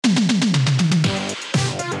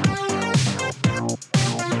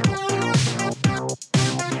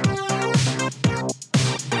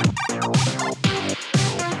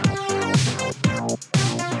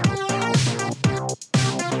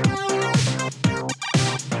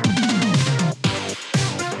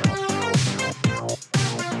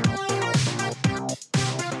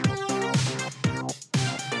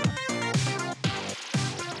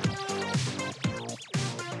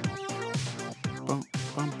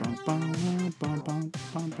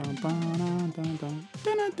Oh,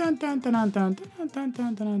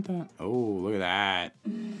 look at that.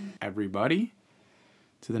 Everybody,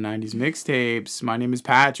 to the 90s mixtapes. My name is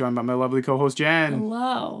Pat, joined by my lovely co-host Jen.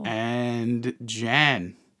 Hello. And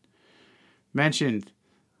Jen mentioned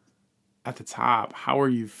at the top, how are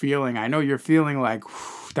you feeling? I know you're feeling like,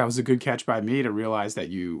 that was a good catch by me to realize that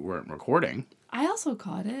you weren't recording. I also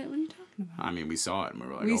caught it. What are you talking about? I mean, we saw it and we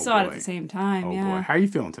were like, we oh saw boy. it at the same time, Oh yeah. boy. How are you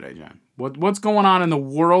feeling today, Jen? What's going on in the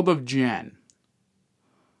world of Jen?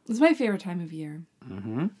 It's my favorite time of year.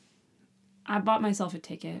 Mm-hmm. I bought myself a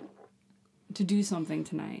ticket to do something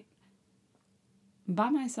tonight.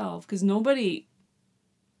 By myself, because nobody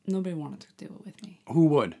wanted to do it with me. Who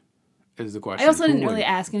would? Is the question. I also Who didn't would? really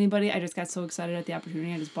ask anybody. I just got so excited at the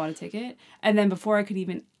opportunity. I just bought a ticket. And then before I could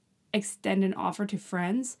even extend an offer to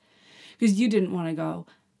friends, because you didn't want to go,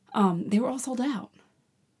 they were all sold out.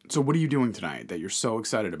 So what are you doing tonight that you're so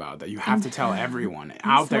excited about that you have to tell everyone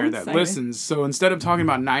out so there that excited. listens? So instead of talking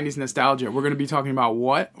about 90s nostalgia, we're going to be talking about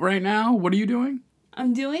what right now? What are you doing?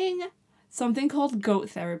 I'm doing something called goat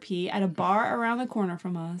therapy at a bar around the corner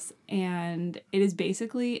from us. And it is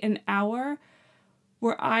basically an hour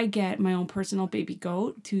where I get my own personal baby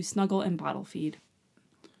goat to snuggle and bottle feed.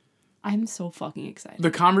 I'm so fucking excited.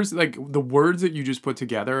 The words that you just put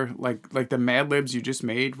together, like the Mad Libs you just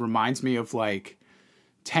made, reminds me of like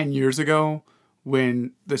 10 years ago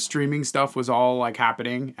when the streaming stuff was all like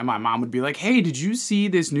happening and my mom would be like, hey, did you see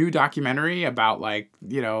this new documentary about like,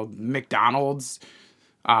 McDonald's,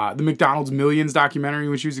 the McDonald's Millions documentary,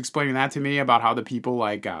 when she was explaining that to me about how the people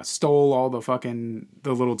like stole all the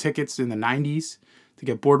little tickets in the 90s to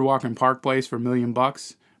get Boardwalk and Park Place for $1 million.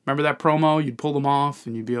 Remember that promo? You'd pull them off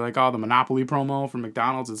and you'd be like, oh, the Monopoly promo from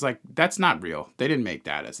McDonald's. It's like, that's not real. They didn't make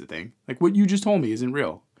that as a thing. Like what you just told me isn't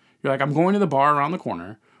real. You're like, I'm going to the bar around the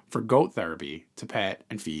corner for goat therapy to pet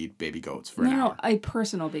and feed baby goats for an hour. No, a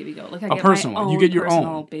personal baby goat. Like I A get personal my one. own You get your personal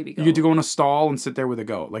own baby goat. You get to go in a stall and sit there with a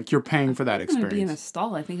goat. Like you're paying for that I'm going to be in a experience.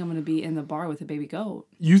 stall. I think I'm going to be in the bar with a baby goat.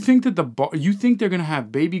 You think that you think they're gonna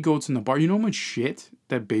have baby goats in the bar? You know how much shit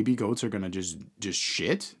that baby goats are gonna just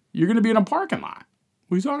shit? You're gonna be in a parking lot.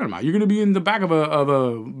 What are you talking about? You're gonna be in the back of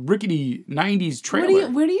a rickety 90s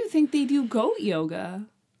trailer. Where do you think they do goat yoga?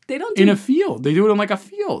 They don't do In a field. They do it in like a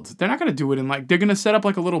field. They're not going to do it in like, they're going to set up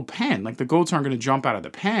like a little pen. Like the goats aren't going to jump out of the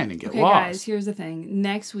pen and get Okay, lost. guys, here's the thing.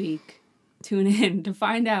 Next week, tune in to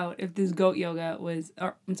find out if this goat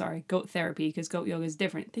therapy, because goat yoga is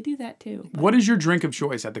different. They do that too. But, What is your drink of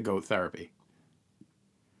choice at the goat therapy?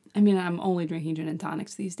 I mean, I'm only drinking gin and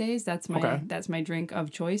tonics these days. That's my drink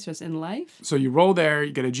of choice just in life. So you roll there,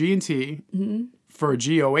 you get a G&T for a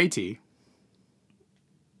GOAT.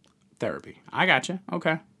 Therapy. I gotcha.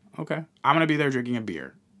 Okay. I'm going to be there drinking a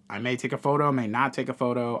beer. I may take a photo, may not take a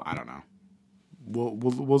photo. I don't know.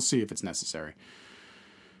 We'll see if it's necessary.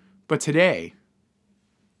 But today,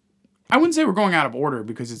 I wouldn't say we're going out of order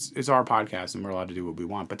because it's our podcast and we're allowed to do what we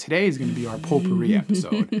want. But today is going to be our potpourri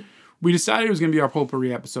episode. We decided it was going to be our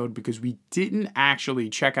potpourri episode because we didn't actually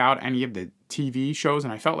check out any of the TV shows.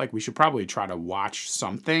 And I felt like we should probably try to watch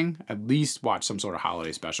something, at least watch some sort of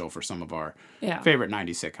holiday special for some of our favorite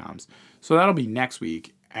 90s sitcoms. So that'll be next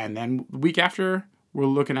week. And then the week after, we're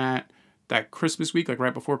looking at that Christmas week, like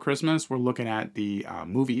right before Christmas, we're looking at the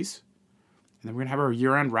movies. And then we're going to have our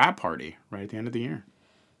year-end wrap party right at the end of the year.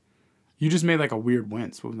 You just made like a weird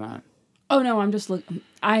wince. What was that? Oh, no, I'm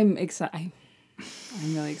excited.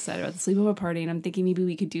 I'm really excited about the sleepover party. And I'm thinking maybe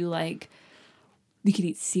we could do we could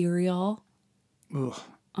eat cereal. Ugh.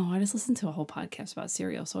 Oh, I just listened to a whole podcast about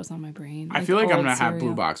cereal, so it's on my brain. I feel like I'm going to have cereal.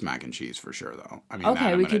 Blue Box mac and cheese for sure, though. I mean, Okay,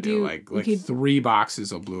 that I'm we going to could do do 3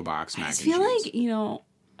 boxes of Blue Box mac and cheese. I feel like,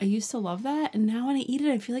 I used to love that, and now when I eat it,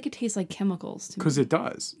 I feel like it tastes like chemicals to me. Because it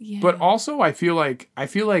does. Yeah. But also, I feel like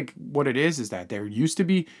what it is that there used to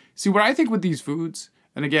be... See, what I think with these foods...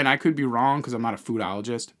 And again, I could be wrong because I'm not a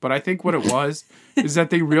foodologist, but I think what it was is that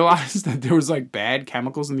they realized that there was like bad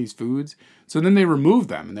chemicals in these foods. So then they removed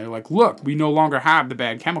them and they're like, look, we no longer have the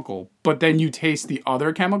bad chemical, but then you taste the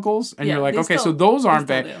other chemicals and you're like, okay, so those aren't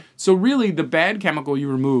bad. Do. So really the bad chemical you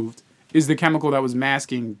removed is the chemical that was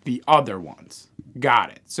masking the other ones.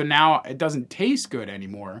 Got it. So now it doesn't taste good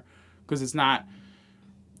anymore because it's not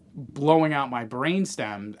blowing out my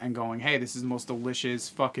brainstem and going, hey, this is the most delicious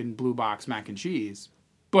fucking Blue Box mac and cheese.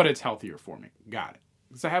 But it's healthier for me. Got it.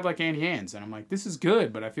 Because I have like Auntie Anne's, and I'm like, this is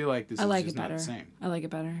good, but I feel like this is just not the same. I like it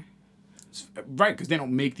better. Right, because they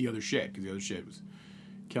don't make the other shit, because the other shit was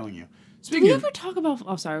killing you. Did we ever talk about...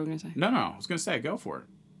 Oh, sorry, what were you going to say? No, I was going to say, go for it.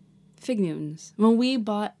 Fig Newtons. When we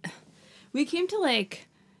came to like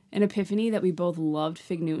an epiphany that we both loved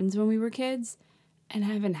Fig Newtons when we were kids, And I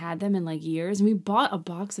haven't had them in like years. And we bought a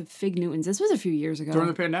box of Fig Newtons. This was a few years ago. During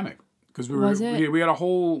the pandemic. Because we Was it? we had a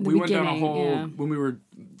whole, The we went down a beginning, whole, yeah. when we were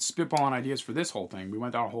spitballing ideas for this whole thing, we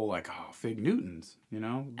went down a whole like, oh, Fig Newtons, you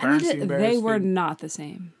know? And Berenstain Bears, they were Fig- not the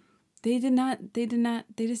same. They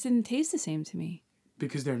just didn't taste the same to me.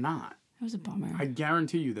 Because they're not. It was a bummer. I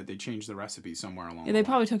guarantee you that they changed the recipe somewhere along Yeah, the they way.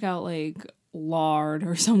 probably took out like lard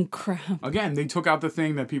or some crap. Again, they took out the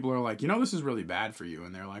thing that people are like, you know, this is really bad for you.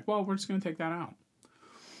 And they're like, well, we're just going to take that out.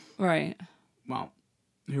 Right. Well,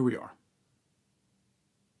 here we are.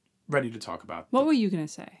 Ready to talk about. What were you going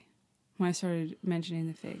to say when I started mentioning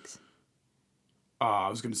the figs? I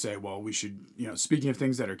was going to say, well, we should, you know, speaking of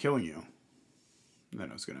things that are killing you,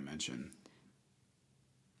 then I was going to mention,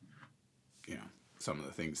 you know, some of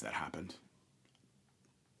the things that happened.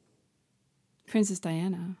 Princess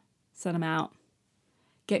Diana. Set him out.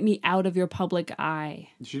 Get me out of your public eye.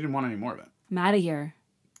 She didn't want any more of it. I'm out of here.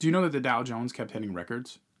 Do you know that the Dow Jones kept hitting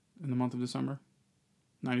records in the month of December?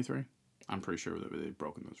 93? I'm pretty sure that they've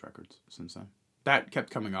broken those records since then. That kept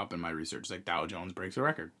coming up in my research. Like, Dow Jones breaks a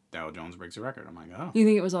record. Dow Jones breaks a record. I'm like, oh. You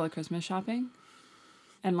think it was all the Christmas shopping?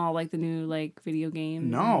 And all like the new like video games?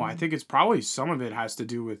 No, I think it's probably some of it has to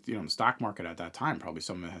do with, you know, the stock market at that time. Probably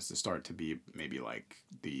some of it has to start to be maybe like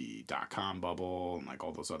the .com bubble and like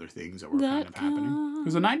all those other things that were kind of happening.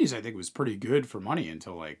 Because the 90s, I think, was pretty good for money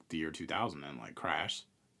until like the year 2000 and like crashed.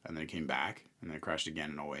 And then it came back and then it crashed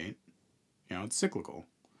again in 08. You know, it's cyclical.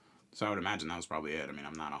 So I would imagine that was probably it. I mean,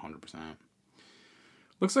 I'm not 100%.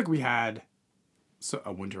 Looks like we had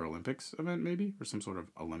a Winter Olympics event maybe, or some sort of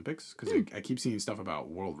Olympics, because I keep seeing stuff about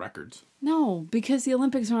world records. No, because the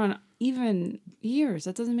Olympics are on even years.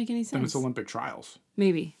 That doesn't make any sense. Then it's Olympic trials.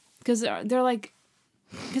 Maybe. Because they're like...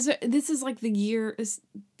 Because this is like the year...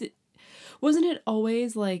 Wasn't it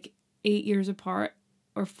always like 8 years apart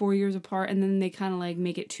or 4 years apart, and then they kind of like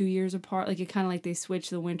make it 2 years apart? Like it kind of like they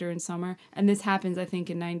switch the winter and summer. And this happens, I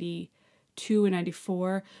think, in 92 and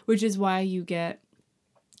 94, which is why you get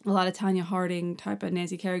a lot of Tanya Harding type of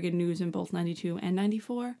Nancy Kerrigan news in both 92 and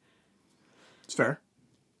 94. It's fair.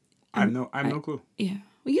 I have no clue. Yeah.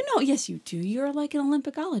 Well, you know, yes, you do. You're like an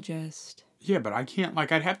Olympicologist. Yeah, but I can't,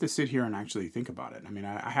 like, I'd have to sit here and actually think about it. I mean,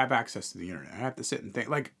 I have access to the internet. I have to sit and think.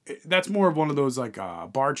 Like, that's more of one of those, like,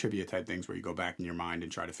 bar trivia type things where you go back in your mind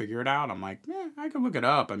and try to figure it out. I'm like, I can look it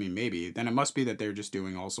up. I mean, maybe. Then it must be that they're just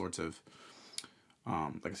doing all sorts of,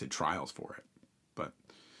 like I said, trials for it. But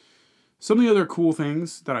some of the other cool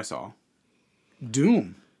things that I saw.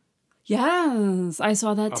 Doom. Yes, I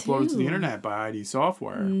saw that too. Uploaded to the internet by ID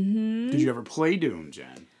Software. Mm-hmm. Did you ever play Doom,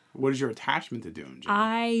 Jen? What is your attachment to Doom, Jen?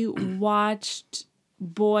 I watched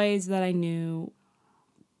boys that I knew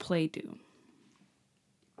play Doom.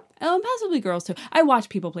 Oh, and possibly girls too. I watched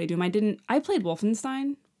people play Doom. I played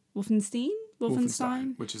Wolfenstein.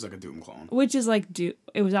 Wolfenstein, which is like a Doom clone. Which is like Doom.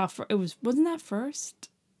 It was out for. Wasn't that first?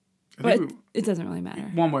 But it doesn't really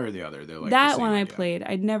matter. One way or the other, they're like that the same one I idea. played.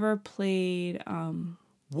 I'd never played.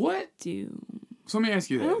 What? Doom. So let me ask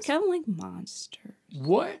you this. I don't like monsters.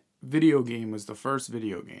 What video game was the first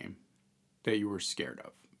video game that you were scared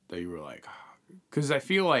of? That you were like, because I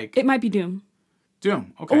feel like It might be Doom.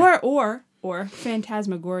 Doom. Okay. Or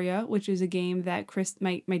Phantasmagoria, which is a game that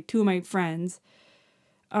my two of my friends,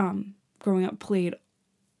 growing up played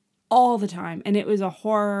all the time, and it was a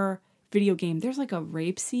horror video game. There's like a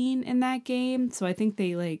rape scene in that game, so I think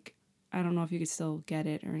they like, I don't know if you could still get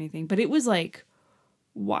it or anything, but it was like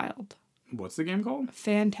wild. What's the game called?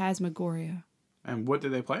 Phantasmagoria. And what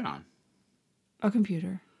did they play it on? A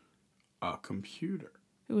computer. A computer.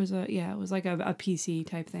 It was like a PC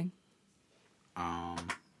type thing.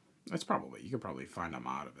 That's probably, you could probably find a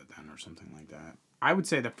mod of it then or something like that. I would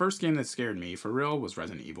say the first game that scared me for real was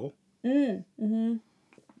Resident Evil. Mm-hmm.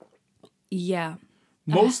 Yeah.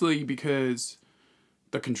 Mostly because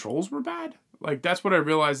the controls were bad. Like, that's what I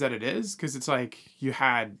realized that it is. Because it's like you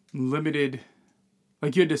had limited...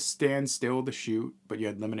 Like, you had to stand still to shoot, but you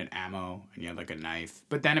had limited ammo, and you had, like, a knife.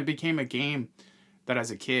 But then it became a game that, as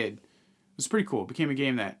a kid, was pretty cool. It became a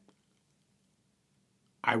game that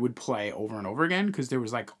I would play over and over again, because there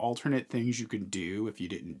was, like, alternate things you could do if you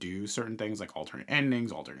didn't do certain things, like alternate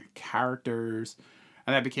endings, alternate characters.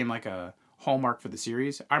 And that became, like, a hallmark for the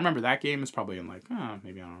series. I remember that game was probably in, like,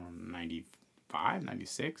 maybe, I don't know, 95,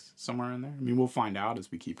 96, somewhere in there. I mean, we'll find out as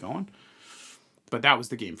we keep going. But that was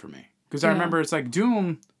the game for me. Because I remember it's like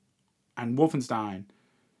Doom and Wolfenstein,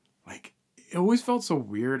 like, it always felt so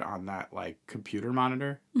weird on that, like, computer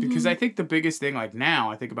monitor. Mm-hmm. Because I think the biggest thing, like,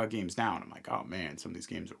 now, I think about games now, and I'm like, oh, man, some of these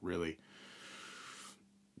games are really,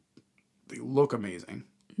 they look amazing.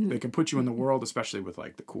 They can put you in the world, especially with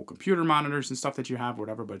like the cool computer monitors and stuff that you have,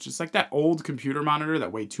 whatever. But it's just like that old computer monitor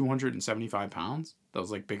that weighed 275 pounds. That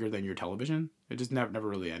was like bigger than your television. It just I never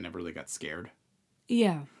really got scared.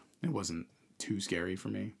 Yeah. It wasn't too scary for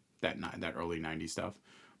me, that early 90s stuff.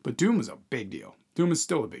 But Doom was a big deal. Doom is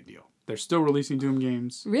still a big deal. They're still releasing Doom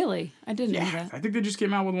games. Really? I didn't know Yeah, that. I think they just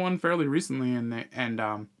came out with one fairly recently, and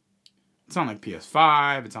it's on like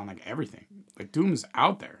PS5. It's on like everything. Like Doom is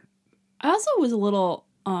out there. I also was a little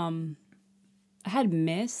I had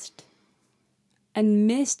Myst, and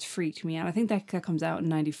Myst freaked me out. I think that comes out in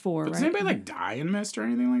 94, right? Does anybody like die in Myst or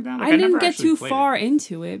anything like that? Like, I didn't never get actually too played far it.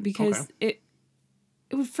 into it because it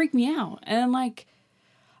would freak me out. And like,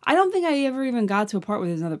 I don't think I ever even got to a part where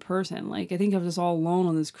there's another person. Like, I think I was just all alone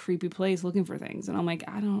on this creepy place looking for things. And I'm like,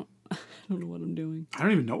 I don't know what I'm doing. I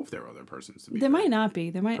don't even know if there are other persons. There might not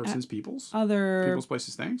be. There might persons, peoples, other peoples,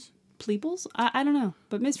 places, things. Pleeples? I don't know.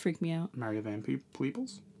 But Myst freaked me out. Mario Van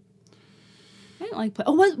Pleeples. I didn't like play.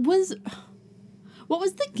 Oh, what was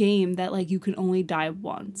the game that like you could only die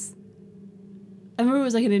once? I remember it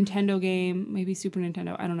was like a Nintendo game, maybe Super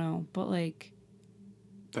Nintendo. I don't know, but like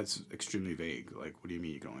That's extremely vague. Like, what do you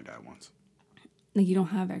mean you can only die once? like you don't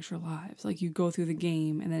have extra lives. Like you go through the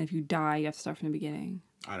game, and then if you die, you have to start from the beginning.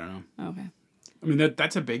 I don't know. Okay. I mean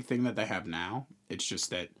that's a big thing that they have now. It's just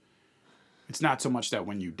that it's not so much that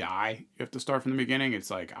when you die you have to start from the beginning. It's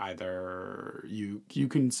like either you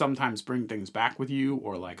can sometimes bring things back with you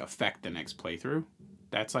or like affect the next playthrough.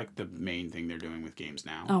 That's like the main thing they're doing with games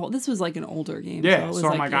now. Oh, this was like an older game. Yeah, so so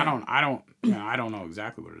I'm like, yeah. I don't know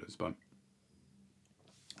exactly what it is, but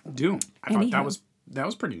Doom. I thought that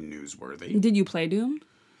was pretty newsworthy. Did you play Doom?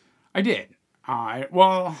 I did. I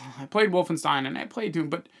played Wolfenstein and I played Doom,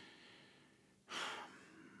 but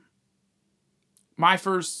my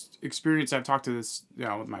first experience, I've talked to this,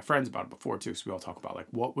 with my friends about it before too, because we all talk about like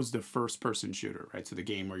what was the first person shooter, right? So the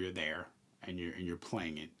game where you're there and you're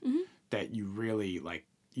playing it, that you really like,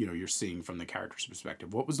 you're seeing from the character's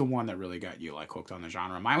perspective. What was the one that really got you like hooked on the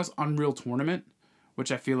genre? Mine was Unreal Tournament,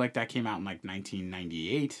 which I feel like that came out in like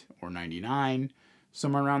 1998 or 99,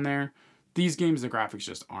 somewhere around there. These games, the graphics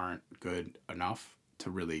just aren't good enough to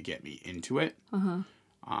really get me into it.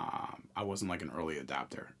 I wasn't like an early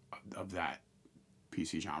adopter of that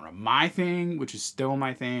PC genre. My thing, which is still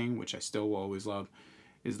my thing, which I still will always love,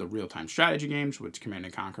 is the real-time strategy games, which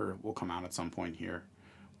Command & Conquer will come out at some point here,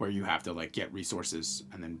 where you have to like get resources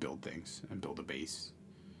and then build things and build a base.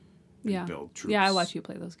 Yeah. Build troops. Yeah, I watch you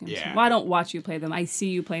play those games. Yeah. Well, I don't watch you play them. I see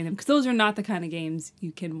you playing them because those are not the kind of games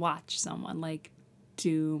you can watch someone like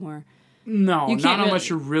Doom or... No, you not unless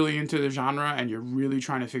you're really into the genre and you're really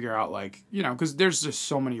trying to figure out like, because there's just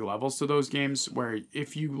so many levels to those games where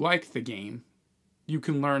if you like the game, you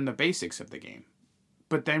can learn the basics of the game.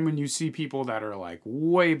 But then when you see people that are like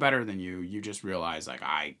way better than you, you just realize like,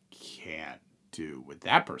 I can't do what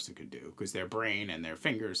that person could do because their brain and their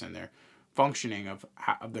fingers and their functioning of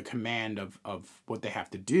the command of what they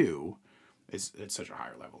have to do is at such a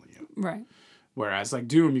higher level than you. Right. Whereas like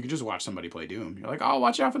Doom, you could just watch somebody play Doom. You're like, oh,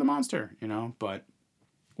 watch out for the monster, but it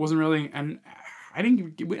wasn't really, and I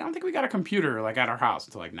don't think we got a computer like at our house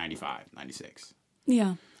until like 95, 96.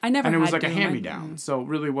 Yeah. I never had And it was like Doom. a hand-me-down, so it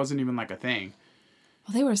really wasn't even like a thing.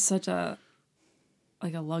 Well, they were such a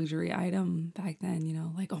luxury item back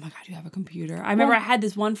then, like, oh my God, you have a computer. I remember I had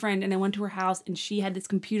this one friend and I went to her house and she had this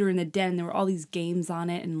computer in the den. There were all these games on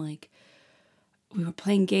it and like we were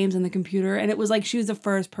playing games on the computer and it was like she was the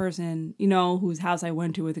first person, whose house I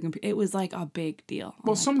went to with a computer. It was like a big deal.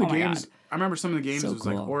 Well, some of the games, I remember some of the games, So it was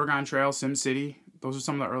like cool. Oregon Trail, SimCity. Those are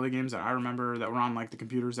some of the early games that I remember that were on like the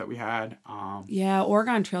computers that we had. Yeah,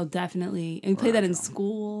 Oregon Trail, definitely. And we played that in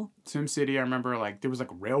school. SimCity, I remember like there was like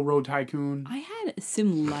Railroad Tycoon. I had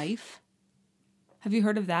Sim Life. Have you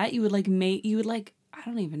heard of that? You would I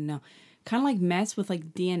don't even know. Kind of like mess with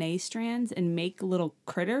like DNA strands and make little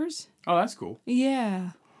critters. Oh, that's cool.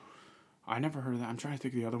 Yeah. I never heard of that. I'm trying to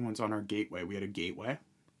think of the other ones on our Gateway. We had a Gateway.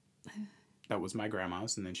 That was my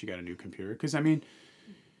grandma's, and then she got a new computer. Because, I mean,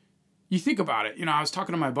 you think about it. I was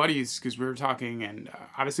talking to my buddies because we were talking, and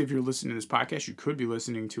obviously if you're listening to this podcast, you could be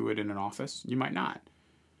listening to it in an office. You might not.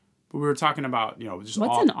 But we were talking about, just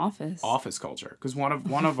What's an office? Office culture. Because one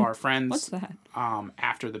of our friends, What's that?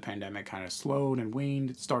 After the pandemic kind of slowed and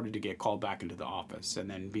waned, started to get called back into the office. And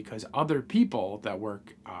then because other people that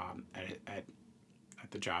work at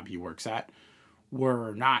the job he works at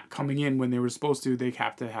were not coming in when they were supposed to, they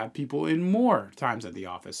have to have people in more times at the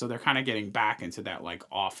office. So they're kind of getting back into that like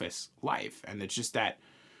office life. And it's just that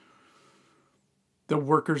the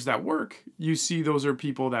workers that work, you see those are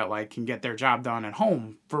people that like can get their job done at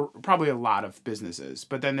home for probably a lot of businesses.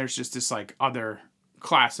 But then there's just this like other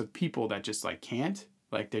class of people that just like can't.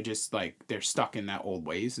 Like, they're just, like, they're stuck in that old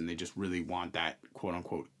ways, and they just really want that,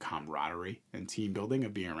 quote-unquote, camaraderie and team building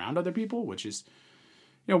of being around other people, which is,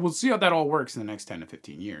 we'll see how that all works in the next 10 to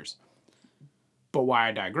 15 years. But why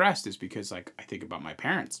I digressed is because, like, I think about my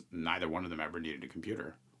parents. Neither one of them ever needed a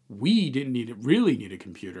computer. We didn't really need a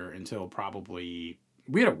computer until probably...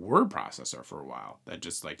 We had a word processor for a while that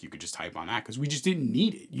just, like, you could just type on that because we just didn't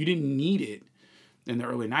need it. You didn't need it in the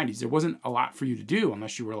early 90s. There wasn't a lot for you to do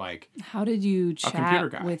unless you were, like, how did you a computer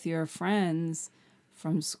guy. chat with your friends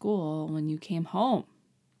from school when you came home?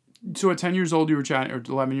 So at 10 years old, you were chatting, or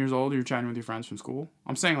 11 years old, you were chatting with your friends from school?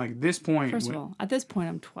 I'm saying, like, this point... First of all, at this point,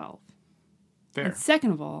 I'm 12. Fair. And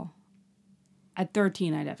second of all, at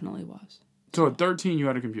 13, I definitely was. So at 13, you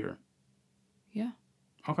had a computer? Yeah.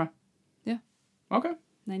 Okay. Yeah. Okay.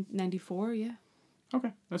 94, yeah.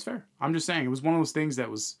 Okay, that's fair. I'm just saying, it was one of those things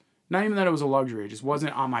that was... Not even that it was a luxury, it just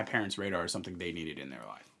wasn't on my parents' radar or something they needed in their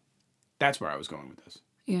life. That's where I was going with this.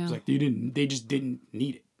 Yeah. It's like, they just didn't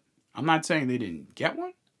need it. I'm not saying they didn't get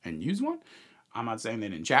one and use one. I'm not saying they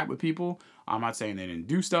didn't chat with people. I'm not saying they didn't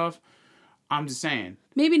do stuff. I'm just saying.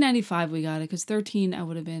 Maybe 95 we got it, because 13 it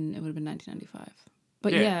would have been 1995.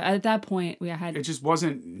 But yeah, at that point we had... It just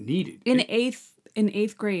wasn't needed. In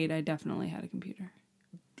eighth grade, I definitely had a computer.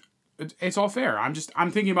 It's all fair. I'm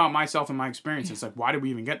thinking about myself and my experience. Yeah. It's like, why did we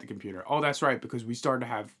even get the computer? Oh, that's right, because we started to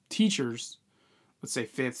have teachers, let's say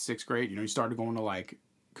 5th, 6th grade, you started going to, like,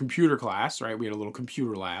 computer class, right? We had a little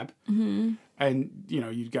computer lab. Mm-hmm. And,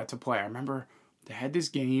 you got to play. I remember they had this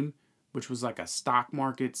game, which was like a stock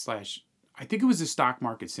market / I think it was a stock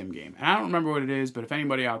market sim game. And I don't remember what it is, but if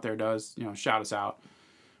anybody out there does, shout us out.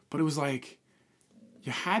 But it was like,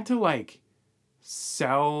 you had to, like,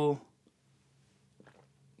 sell...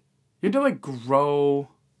 You had to, like, grow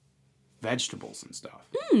vegetables and stuff.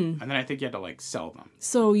 And then I think you had to, like, sell them.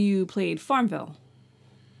 So you played Farmville?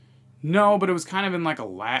 No, but it was kind of in, like, a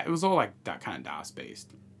lab. It was all, like, that kind of DOS-based.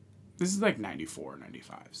 This is, like, 94,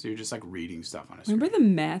 95. So you're just, like, reading stuff on a screen. Remember the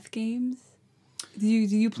math games? Do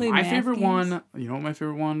you play math games? My favorite one, you know what my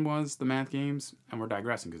favorite one was? The math games? And we're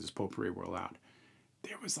digressing because it's Potpourri, we're allowed.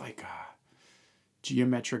 There was, like, a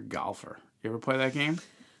geometric golfer. You ever play that game?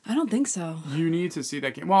 I don't think so. You need to see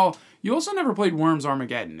that game. Well, you also never played Worms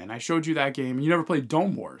Armageddon, and I showed you that game. And you never played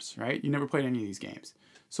Dome Wars, right? You never played any of these games.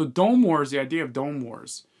 So Dome Wars, the idea of Dome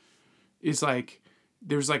Wars is like,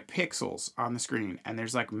 there's like pixels on the screen, and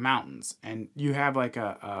there's like mountains, and you have like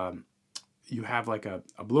a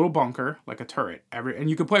little bunker, like a turret. And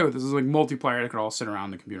you can play with this. This is like multiplayer that could all sit around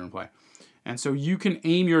the computer and play. And so you can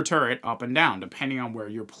aim your turret up and down depending on where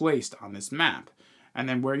you're placed on this map. And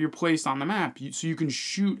then where you're placed on the map, so you can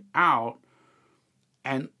shoot out.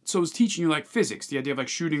 And so it's teaching you, like, physics, the idea of, like,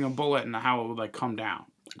 shooting a bullet and how it would, like, come down.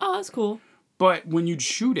 Oh, that's cool. But when you'd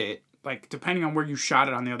shoot it, like, depending on where you shot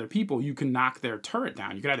it on the other people, you can knock their turret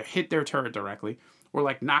down. You could either hit their turret directly or,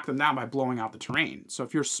 like, knock them down by blowing out the terrain. So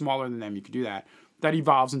if you're smaller than them, you could do that. That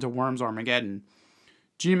evolves into Worms Armageddon.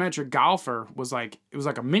 Geometric Golfer was, like, it was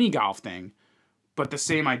like a mini golf thing, but the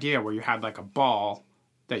same idea where you had, like, a ball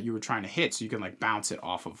that you were trying to hit, so you can, like, bounce it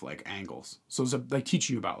off of, like, angles. So it's like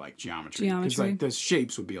teaching you about, like, geometry. Because, like, the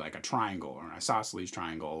shapes would be like a triangle or an isosceles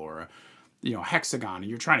triangle or a hexagon, and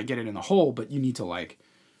you're trying to get it in the hole, but you need to, like,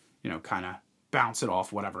 kind of bounce it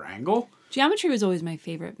off whatever angle. Geometry was always my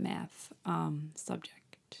favorite math subject.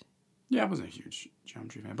 Yeah, I wasn't a huge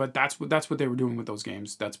geometry fan, but that's what they were doing with those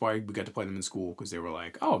games. That's why we got to play them in school, because they were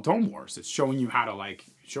like, oh, Dome Wars. It's showing you how to, like,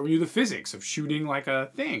 showing you the physics of shooting, like,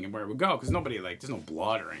 a thing and where it would go, because nobody, like, there's no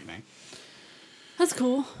blood or anything. That's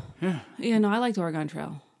cool. Yeah. Yeah, no, I liked Oregon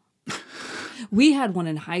Trail. We had one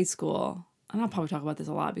in high school, and I'll probably talk about this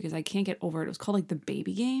a lot because I can't get over it. It was called, like, the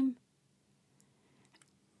baby game.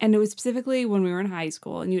 And it was specifically when we were in high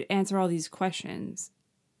school, and you'd answer all these questions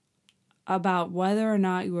about whether or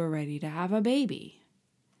not you were ready to have a baby.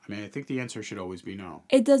 I mean, I think the answer should always be no.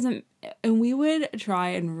 It doesn't, and we would try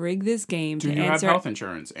and rig this game to answer. Do you have health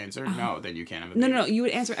insurance? Answer no, then you can't have a baby. No, we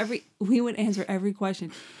would answer every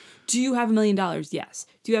question. Do you have $1 million? Yes.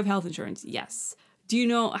 Do you have health insurance? Yes. Do you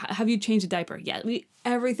know, have you changed a diaper? Yeah.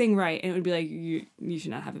 Everything right. And it would be like, you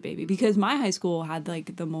should not have a baby. Because my high school had,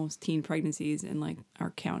 like, the most teen pregnancies in, like,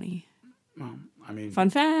 our county. Well, I mean, fun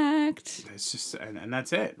fact. It's just, and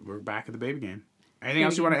that's it. We're back at the baby game. Anything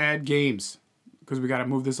else you want to add? Games, because we got to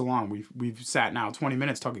move this along. We've sat now 20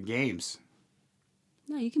 minutes talking games.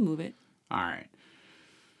 No, you can move it. All right.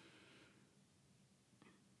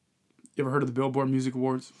 You ever heard of the Billboard Music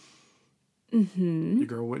Awards? Mm-hmm. Your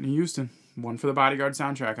girl Whitney Houston won for the Bodyguard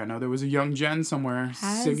soundtrack. I know there was a young Jen somewhere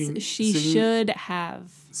singing. She should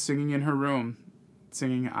have singing in her room,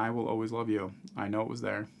 singing "I Will Always Love You." I know it was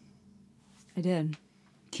there. I did.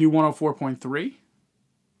 Q104.3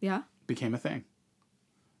 Yeah. became a thing.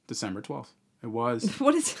 December 12th. It was.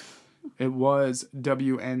 What is... It was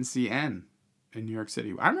WNCN in New York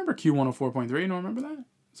City. I remember Q104.3. You don't remember that?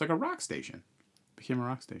 It's like a rock station. Became a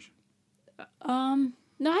rock station.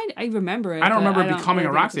 No, I remember it. I don't remember it becoming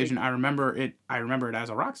really a rock station. I remember it as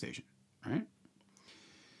a rock station, right?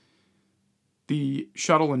 The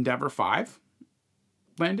Shuttle Endeavour 5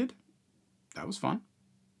 landed. That was fun.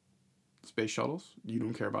 Space shuttles. You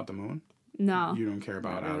don't care about the moon. No. You don't care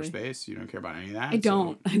about outer space. You don't care about any of that. I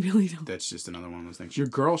don't. I really don't. That's just another one of those things. Your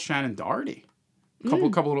girl, Shannon Doherty. Couple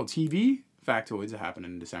little TV factoids that happened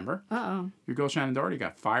in December. Uh-oh. Your girl, Shannon Doherty,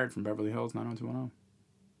 got fired from Beverly Hills 90210.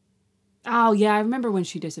 Oh, yeah. I remember when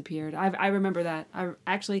she disappeared. I remember that.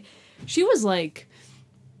 She was like...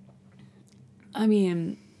 I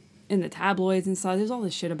mean... in the tabloids and stuff. There's all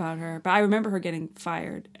this shit about her. But I remember her getting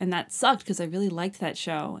fired. And that sucked because I really liked that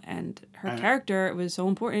show. And her character was so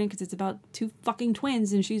important because it's about two fucking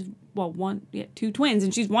twins. And she's, two twins.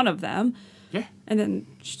 And she's one of them. Yeah. And then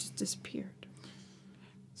she just disappeared.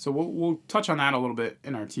 So we'll touch on that a little bit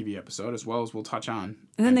in our TV episode, as well as we'll touch on...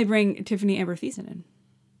 And then they bring Tiffany Amber Thiessen in.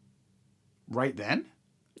 Right then?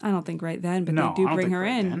 I don't think right then, but they do bring her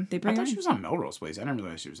in. Then. They bring her in. She was on Melrose Place. I didn't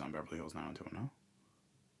realize she was on Beverly Hills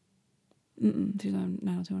 90210. She's on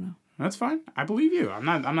 90210. That's fine. I believe you. I'm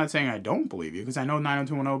not saying I don't believe you, because I know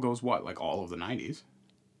 90210 goes what? Like all of the 90s.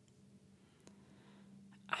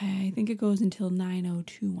 I think it goes until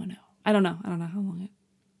 90210. I don't know how long it...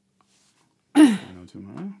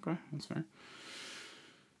 90210. Okay, that's fair.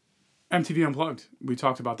 MTV Unplugged. We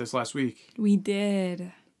talked about this last week. We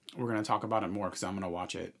did. We're going to talk about it more because I'm going to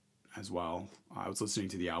watch it as well. I was listening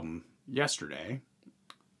to the album yesterday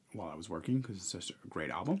while I was working because it's just a great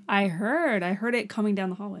album. I heard it coming down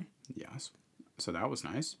the hallway. Yes. So that was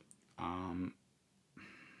nice. Trying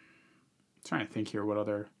to think here what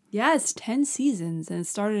other... Yes, 10 seasons, and it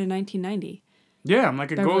started in 1990. Yeah, I'm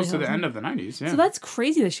like, it Beverly goes to Hills. the end of the 90s, yeah. So that's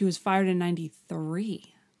crazy that she was fired in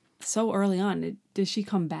 93. So early on. Did she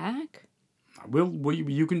come back?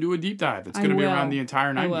 You can do a deep dive. It's going to be around the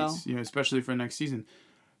entire 90s, especially for next season.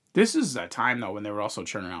 This is a time, though, when they were also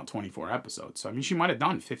churning out 24 episodes. So, I mean, she might have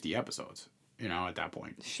done 50 episodes, at that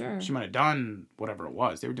point. Sure. She might have done whatever it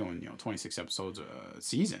was. They were doing, 26 episodes a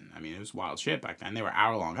season. I mean, it was wild shit back then. They were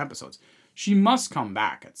hour-long episodes. She must come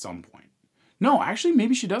back at some point. No, actually,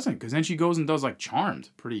 maybe she doesn't, because then she goes and does, like,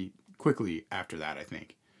 Charmed pretty quickly after that, I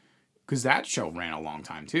think. Because that show ran a long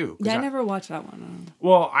time, too. Yeah, I never watched that one.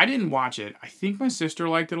 Well, I didn't watch it. I think my sister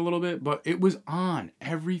liked it a little bit, but it was on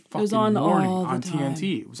every fucking morning on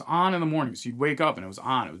TNT. It was on in the morning. So you'd wake up and it was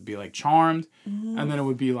on. It would be like Charmed, and then it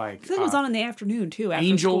would be like... I think it was on in the afternoon, too, after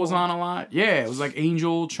Angel school. was on a lot. Yeah, it was like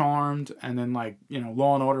Angel, Charmed, and then like,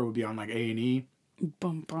 Law and Order would be on like A&E.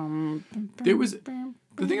 There was...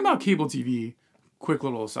 The thing about cable TV, quick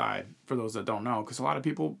little aside, for those that don't know, because a lot of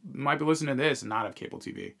people might be listening to this and not have cable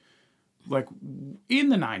TV. Like, in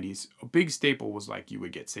the 90s, a big staple was, like, you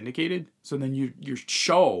would get syndicated. So then your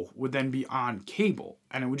show would then be on cable.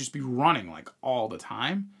 And it would just be running, like, all the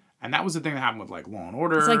time. And that was the thing that happened with, like, Law &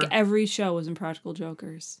 Order. It's like every show was Impractical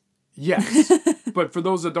Jokers. Yes. But for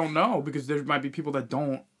those that don't know, because there might be people that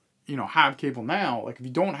don't, have cable now. Like, if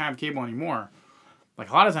you don't have cable anymore, like,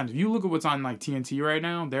 a lot of times, if you look at what's on, like, TNT right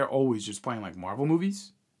now, they're always just playing, like, Marvel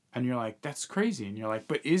movies. And you're like, that's crazy. And you're like,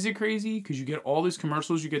 but is it crazy? Because you get all these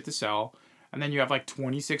commercials you get to sell. And then you have like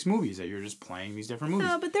 26 movies that you're just playing these different movies.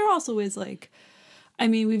 No, but there also is like, I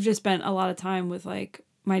mean, we've just spent a lot of time with like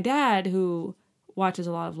my dad who watches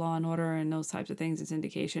a lot of Law and Order and those types of things in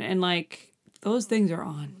syndication. And like, those things are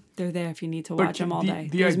on. They're there if you need to watch them all day.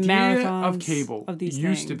 The idea of cable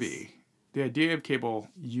used to be, the idea of cable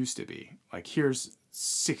used to be, like, here's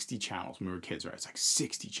 60 channels when we were kids, right? It's like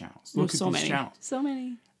 60 channels. Look at these channels. So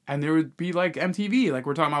many. And there would be, like, MTV, like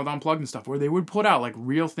we're talking about with Unplugged and stuff, where they would put out, like,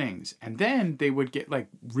 real things. And then they would get, like,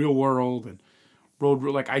 Real World and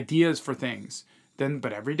like, ideas for things.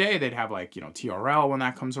 But every day they'd have, like, TRL when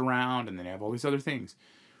that comes around, and then they have all these other things.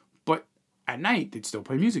 But at night, they'd still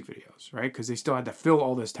play music videos, right? Because they still had to fill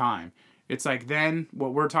all this time. It's like then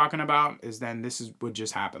what we're talking about is then would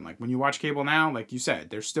just happen. Like, when you watch cable now, like you said,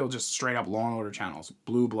 there's still just straight up Law and Order channels,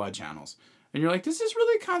 Blue Blood channels. And you're like, does this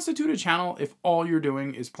really constitute a channel if all you're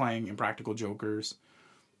doing is playing Impractical Jokers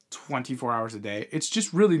 24 hours a day? It's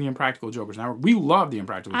just really the Impractical Jokers. Now, we love the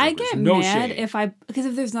Impractical Jokers. I get mad because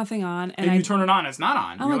if there's nothing on and you turn it on, it's not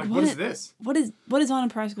on. You're like, what is this? What is on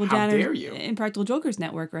Impractical Jokers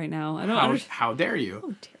network right now? I don't understand. How dare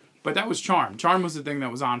you? But that was Charm. Charm was the thing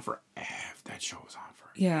that was on forever. That show was on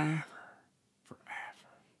forever. Yeah. Forever.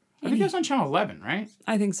 I think it was on Channel 11, right?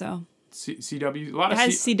 I think so. CW. A lot It of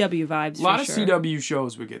has CW vibes. a lot for of sure. CW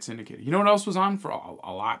shows would get syndicated. You know what else was on for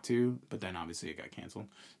a lot too? But then obviously it got canceled.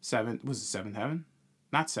 Seventh Heaven?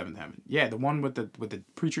 Not Seventh Heaven. Yeah, the one with the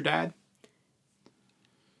preacher dad.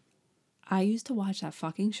 I used to watch that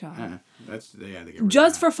fucking show. They get rid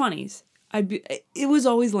Just of for funnies. It was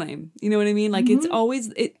always lame. You know what I mean? Like it's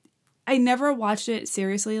always I never watched it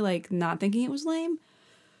seriously, like not thinking it was lame.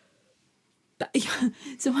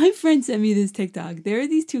 So my friend sent me this TikTok. There are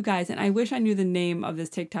these two guys, and I wish I knew the name of this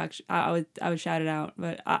TikTok. I would shout it out,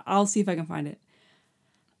 but I'll see if I can find it.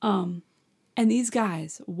 And these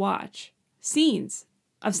guys watch scenes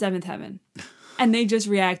of Seventh Heaven, and they just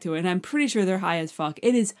react to it. And I'm pretty sure they're high as fuck.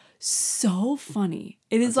 It is so funny.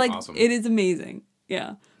 It is awesome. It is amazing.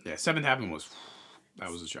 Yeah. Yeah, Seventh Heaven was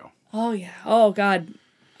a show. Oh yeah. Oh God,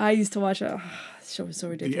 I used to watch it. Oh, this show was so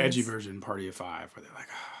ridiculous. The edgy version, Party of Five, where they're like,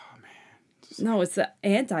 no, it's the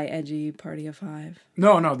anti-edgy Party of Five.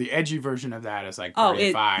 No, the edgy version of that is like Party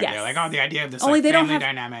of Five. Yes. They're like, the idea of this only like, they family don't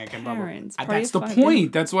have dynamic and blah, blah, blah. That's the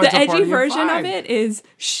point. That's why the it's a edgy version of of it is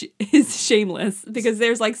shameless because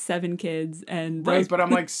there's like 7 kids and right. But I'm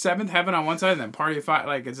like Seventh Heaven on one side and then Party of Five.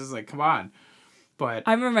 Like it's just like, come on. But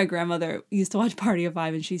I remember my grandmother used to watch Party of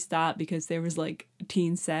Five and she stopped because there was like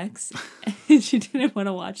teen sex and she didn't want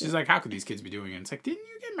to watch it. She's like, how could these kids be doing it? It's like, didn't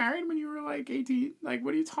you get married when you were like 18? Like,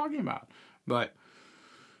 what are you talking about? But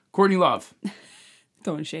Courtney Love.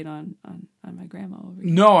 Throwing shade on my grandma over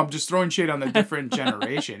here. No, I'm just throwing shade on the different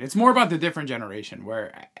generation. It's more about the different generation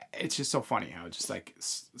where it's just so funny how it's just like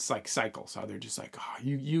it's like cycles. How they're just like,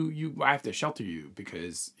 oh, I have to shelter you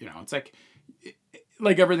because, you know, it's like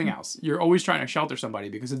everything else. You're always trying to shelter somebody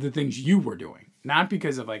because of the things you were doing, not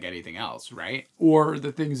because of like anything else, right? Or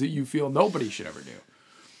the things that you feel nobody should ever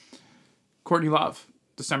do. Courtney Love,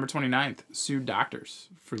 December 29th, sued doctors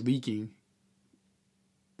for leaking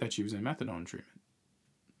that she was in methadone treatment.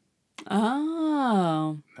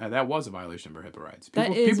 Oh. That was a violation of her HIPAA rights.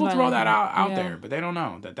 People throw that out there, but they don't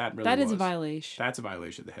know that really that was. is a violation. That's a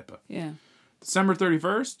violation of the HIPAA. Yeah. December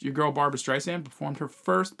 31st, your girl Barbra Streisand performed her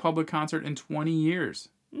first public concert in 20 years.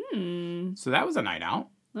 So that was a night out.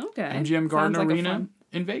 Okay. MGM Garden Arena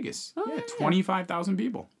in Vegas. Oh, yeah, 25,000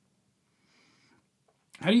 people.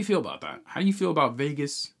 How do you feel about that? How do you feel about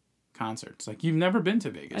Vegas concerts? Like, you've never been to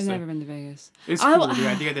Vegas. I've never been to Vegas. It's cool, the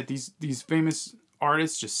idea that these famous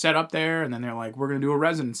artists just set up there and then they're like, we're going to do a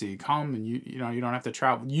residency. Come and you don't have to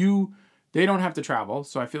travel. They don't have to travel,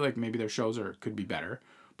 so I feel like maybe their shows could be better.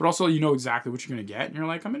 But also, you know exactly what you're going to get, and you're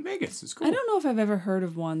like, I'm in Vegas. It's cool. I don't know if I've ever heard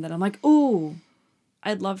of one that I'm like, ooh,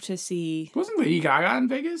 I'd love to see. Wasn't Lady Gaga in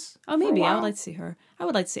Vegas? Oh, maybe. I would like to see her. I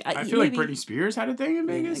would like to see. I feel like Britney Spears had a thing in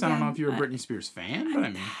Vegas. Again, I don't know if you're a Britney Spears fan, but I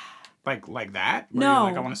mean, like that? Where no. You're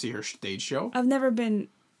like, I want to see her stage show? I've never been.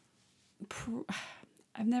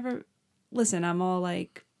 Listen, I'm all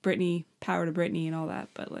like Britney, power to Britney and all that,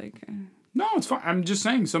 but like. No, it's fine. I'm just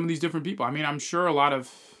saying some of these different people. I mean, I'm sure there's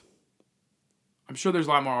a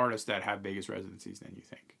lot more artists that have Vegas residencies than you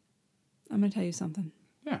think. I'm going to tell you something.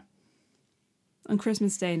 Yeah. On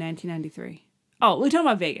Christmas Day, 1993. Oh, we're talking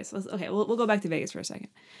about Vegas. We'll go back to Vegas for a second.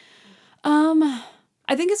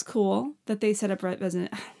 I think it's cool that they set up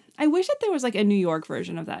resident. I wish that there was like a New York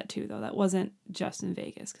version of that too, though. That wasn't just in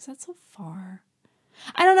Vegas because that's so far.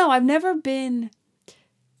 I don't know. I've never been.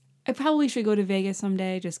 I probably should go to Vegas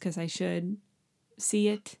someday just because I should see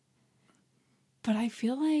it. But I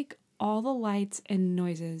feel like all the lights and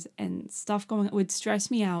noises and stuff going on would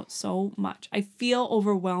stress me out so much. I feel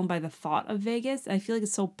overwhelmed by the thought of Vegas. I feel like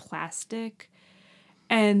it's so plastic.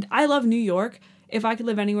 And I love New York. If I could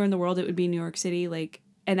live anywhere in the world, it would be New York City. Like,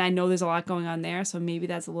 and I know there's a lot going on there, so maybe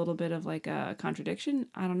that's a little bit of like a contradiction.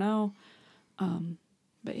 I don't know.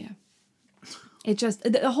 But yeah. It just,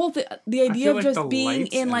 the whole thing, the idea of just being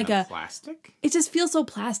in like a plastic. It just feels so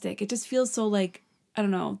plastic. It just feels so like, I don't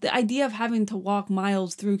know. The idea of having to walk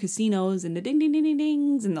miles through casinos and the ding ding ding ding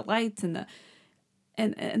dings and the lights and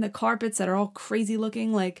the carpets that are all crazy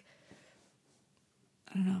looking, like,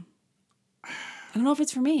 I don't know. I don't know if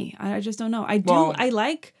it's for me. I just don't know. I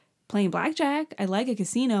like playing blackjack. I like a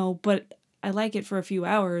casino, but I like it for a few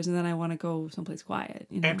hours and then I want to go someplace quiet.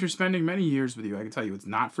 You know? After spending many years with you, I can tell you it's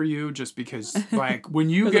not for you just because, like, when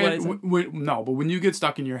you get, but when you get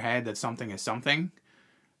stuck in your head that something is something,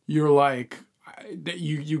 you're like, that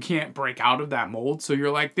you can't break out of that mold. So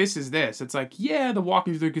you're like, this is this. It's like, yeah, the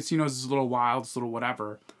walking through the casinos is a little wild, it's a little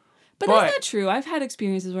whatever. But that's not true. I've had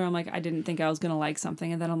experiences where I'm like, I didn't think I was going to like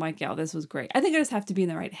something. And then I'm like, yeah, this was great. I think I just have to be in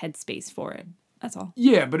the right headspace for it. That's all.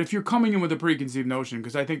 Yeah, but if you're coming in with a preconceived notion,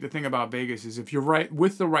 because I think the thing about Vegas is if you're right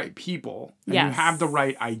with the right people and you have the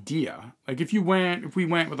right idea, like if we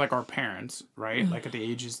went with like our parents, right, like at the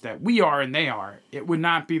ages that we are and they are, it would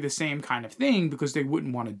not be the same kind of thing because they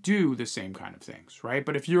wouldn't want to do the same kind of things, right?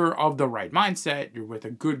 But if you're of the right mindset, you're with a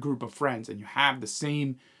good group of friends and you have the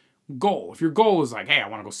same goal. If your goal is like, hey, I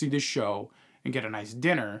want to go see this show and get a nice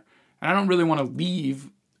dinner, and I don't really want to leave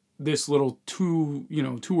this little 2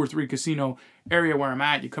 or 3 casino area where I'm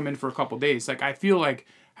at, you come in for a couple days. Like, I feel like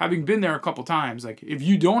having been there a couple times, like if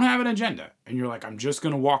you don't have an agenda and you're like, I'm just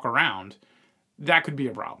going to walk around, that could be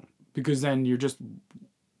a problem because then you're just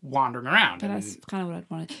wandering around. But that's kind of what I'd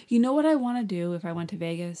want to. You know what I want to do if I went to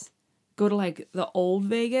Vegas? Go to like the old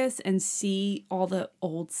Vegas and see all the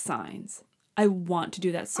old signs. I want to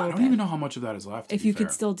do that so bad. I don't even know how much of that is left. If you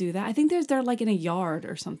could still do that. I think they're like in a yard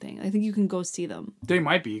or something. I think you can go see them. They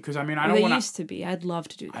might be, because I mean, They used to be. I'd love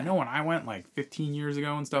to do that. I know when I went like 15 years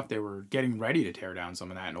ago and stuff, they were getting ready to tear down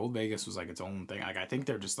some of that, and Old Vegas was like its own thing. Like, I think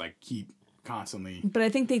they're just like keep constantly. But I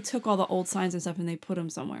think they took all the old signs and stuff and they put them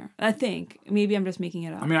somewhere. I think. Maybe I'm just making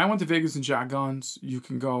it up. I mean, I went to Vegas in shotguns. You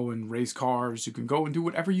can go and race cars. You can go and do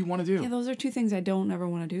whatever you want to do. Yeah, those are two things I don't ever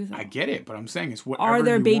want to do, though. I get it, but I'm saying it's whatever Are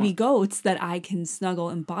there you baby want. goats that I can snuggle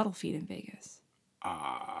and bottle feed in Vegas?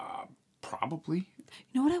 Probably.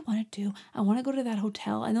 You know what I want to do? I want to go to that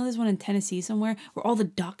hotel. I know there's one in Tennessee somewhere where all the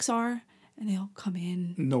ducks are and they all come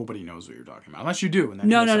in. Nobody knows what you're talking about. Unless you do. And then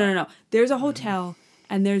No. There's a hotel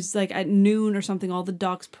and there's like at noon or something, all the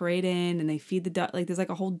ducks parade in and they feed the duck. Like there's like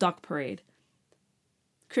a whole duck parade.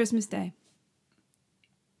 Christmas Day.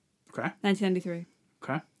 Okay. 1993.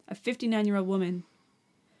 Okay. A 59-year-old woman,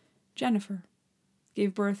 Jennifer,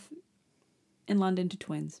 gave birth in London to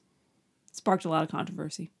twins. Sparked a lot of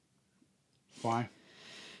controversy. Why?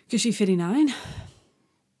 Because she's 59.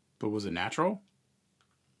 But was it natural?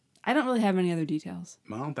 I don't really have any other details.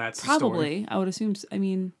 Well, that's Probably. I would assume. I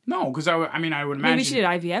mean. No, because I would imagine. Maybe she did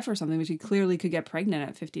IVF or something, but she clearly could get pregnant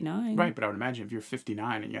at 59. Right, but I would imagine if you're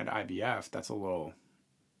 59 and you had IVF, that's a little.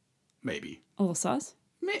 Maybe. A little sus?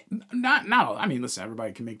 Not. I mean, listen,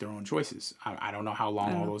 everybody can make their own choices. I don't know how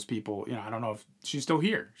long all those people. I don't know if she's still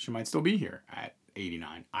here. She might still be here at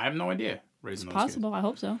 89. I have no idea. Raising It's those possible. kids. I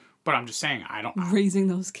hope so. But I'm just saying, I don't. Raising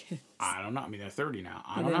those kids. I don't know. I mean, they're 30 now.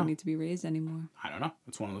 I They don't know. don't need to be raised anymore. I don't know.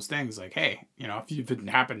 It's one of those things like, hey, if it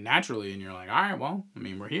happened naturally and you're like, all right, well, I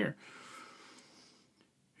mean, we're here.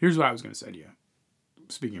 Here's what I was going to say to you.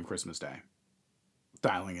 Speaking of Christmas Day,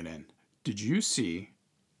 dialing it in. Did you see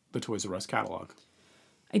the Toys R Us catalog?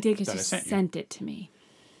 I did because you sent it to me.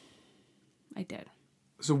 I did.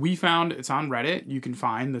 So we found, it's on Reddit, you can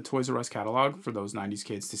find the Toys R Us catalog for those 90s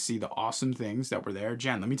kids to see the awesome things that were there.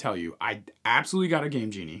 Jen, let me tell you, I absolutely got a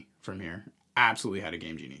Game Genie from here. Absolutely had a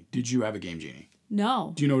Game Genie. Did you have a Game Genie?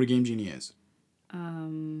 No. Do you know what a Game Genie is?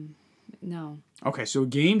 No. Okay, so a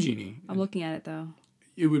Game Genie. I'm looking at it, though.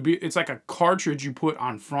 It's like a cartridge you put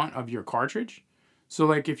on front of your cartridge. So,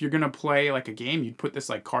 like, if you're going to play, like, a game, you'd put this,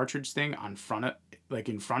 like, cartridge thing in front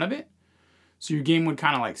of it. So your game would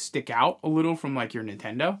kind of like stick out a little from like your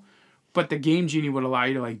Nintendo, but the Game Genie would allow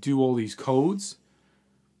you to like do all these codes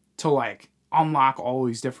to like unlock all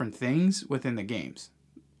these different things within the games.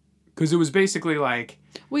 Because it was basically like...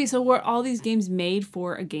 Wait, so were all these games made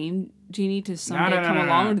for a Game Genie to someday come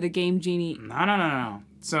along, or did the Game Genie... No.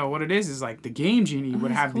 So what it is like the Game Genie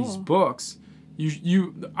would have cool. these books.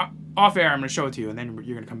 You off air, I'm going to show it to you, and then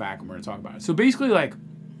you're going to come back and we're going to talk about it. So basically like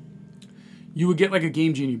you would get like a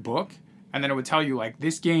Game Genie book, and then it would tell you, like,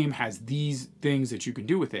 this game has these things that you can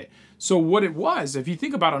do with it. So what it was, if you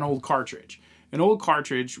think about an old cartridge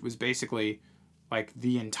was basically, like,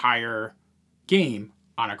 the entire game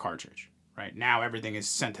on a cartridge, right? Now everything is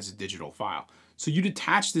sent as a digital file. So you'd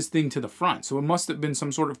attach this thing to the front. So it must have been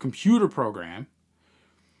some sort of computer program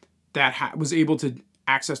that was able to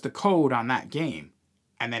access the code on that game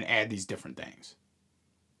and then add these different things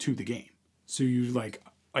to the game. So you, like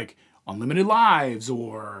unlimited lives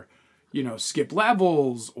or... skip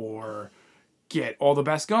levels or get all the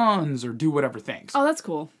best guns or do whatever things. Oh, that's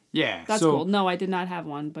cool. Yeah. That's cool. No, I did not have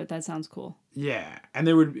one, but that sounds cool. Yeah. And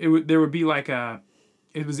there would be like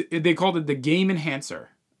they called it the Game Enhancer,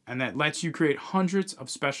 and that lets you create hundreds of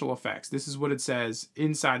special effects. This is what it says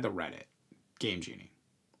inside the Reddit Game Genie.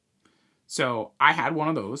 So I had one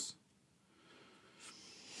of those.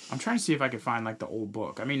 I'm trying to see if I could find, like, the old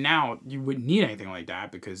book. I mean, now you wouldn't need anything like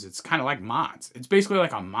that because it's kind of like mods. It's basically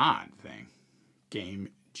like a mod thing. Game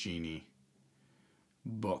Genie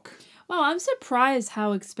book. Well, I'm surprised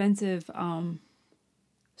how expensive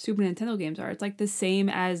Super Nintendo games are. It's like the same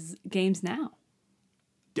as games now.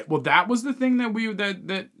 Yeah, well, that was the thing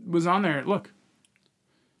that was on there. Look.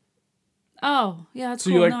 Oh, yeah, that's So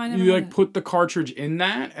cool. you like No, I never you had like it. put the cartridge in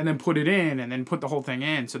that and then put it in and then put the whole thing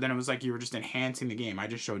in. So then it was like you were just enhancing the game. I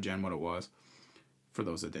just showed Jen what it was for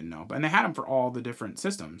those that didn't know. And they had them for all the different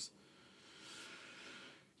systems.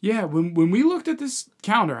 Yeah, when we looked at this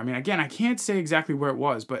calendar, I mean, again, I can't say exactly where it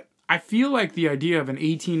was, but I feel like the idea of an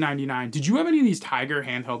 $18.99. Did you have any of these Tiger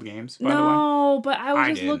handheld games, by the way? No, but I was I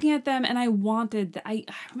just did. looking at them and I wanted. I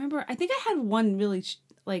remember. I think I had one really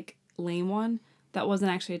like lame one that wasn't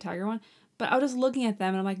actually a Tiger one. But I was just looking at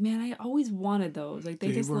them and I'm like, man, I always wanted those. Like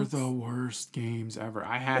They just were looked, the worst games ever.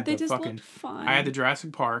 I but had they the just fucking looked fun. I had the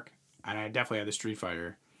Jurassic Park and I definitely had the Street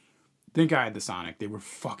Fighter. I think I had the Sonic. They were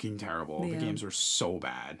fucking terrible. Yeah. The games were so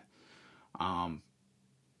bad.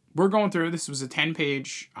 We're going through. This was a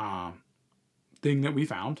 10-page thing that we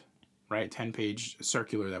found, right? 10-page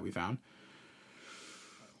circular that we found.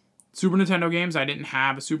 Super Nintendo games. I didn't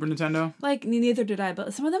have a Super Nintendo. Like neither did I,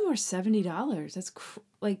 but some of them were $70.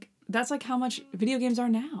 That's like how much video games are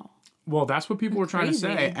now. Well, that's what people were trying to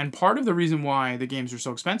say. Crazy. And part of the reason why the games are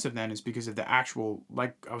so expensive then is because of the actual,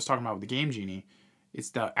 like I was talking about with the Game Genie,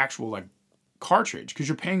 it's the actual like cartridge, because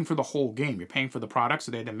you're paying for the whole game. You're paying for the product,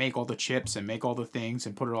 so they had to make all the chips and make all the things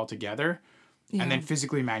and put it all together. Yeah. And then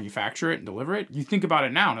physically manufacture it and deliver it. You think about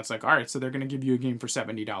it now, and it's like, all right, so they're going to give you a game for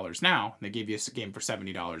 $70 now. And they gave you a game for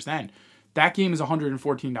 $70 then. That game is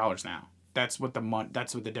 $114 now. That's what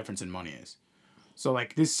the difference in money is. So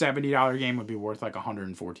like this $70 game would be worth like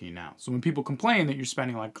 $114 now. So when people complain that you're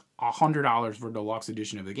spending like $100 for a deluxe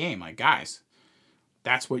edition of the game, like guys,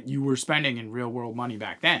 that's what you were spending in real world money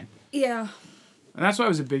back then. Yeah. And that's why it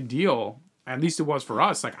was a big deal. At least it was for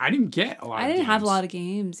us. Like, I didn't get a lot of games. I didn't have a lot of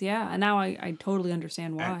games, yeah. And now I totally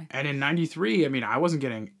understand why. And in 93, I mean, I wasn't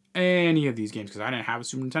getting any of these games because I didn't have a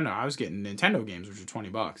Super Nintendo. I was getting Nintendo games, which were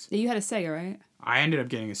 $20. Yeah, you had a Sega, right? I ended up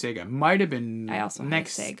getting a Sega. Might have been I also had a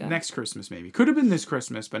Sega. Next Christmas, maybe. Could have been this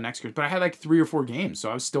Christmas, but next Christmas. But I had like 3 or 4 games, so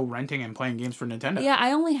I was still renting and playing games for Nintendo. Yeah,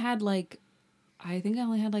 I only had like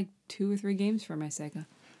 2 or 3 games for my Sega.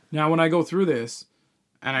 Now, when I go through this,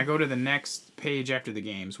 and I go to the next page after the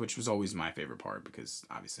games, which was always my favorite part because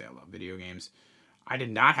obviously I love video games. I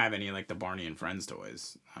did not have any like the Barney and Friends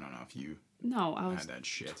toys. I don't know if you I was had that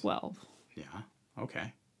shit. 12. Yeah.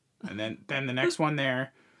 Okay. And then the next one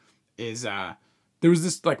there is there was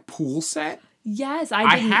this like pool set. Yes,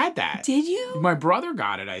 I had that. Did you? My brother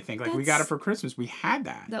got it, I think. Like we got it for Christmas. We had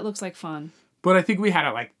that. That looks like fun. But I think we had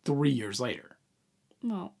it like 3 years later.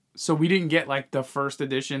 Well, So we didn't get like the first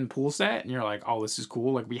edition pool set, and you're like, "Oh, this is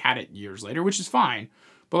cool." Like we had it years later, which is fine.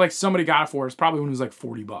 But like somebody got it for us probably when it was like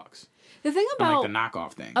 $40. the thing about like the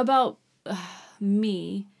knockoff thing. about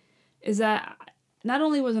me is that not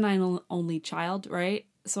only wasn't I an only child, right?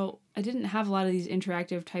 So I didn't have a lot of these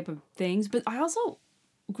interactive type of things, but I also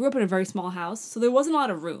grew up in a very small house, so there wasn't a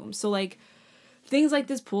lot of room. So like things like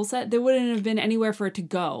this pool set, there wouldn't have been anywhere for it to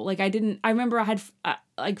go. Like I remember I had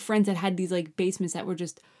like friends that had these like basements that were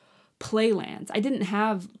just playlands. I didn't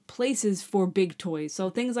have places for big toys. So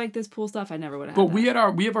things like this pool stuff, I never would have had. But we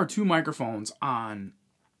have our 2 microphones on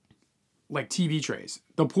like TV trays.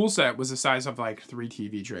 The pool set was the size of like 3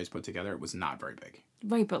 TV trays put together. It was not very big.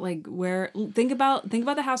 Right, but like think about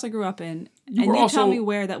the house I grew up in, tell me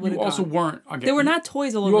where that would have gone. You also weren't. Again, there were not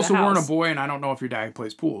toys all over the house. You also weren't a boy, and I don't know if your dad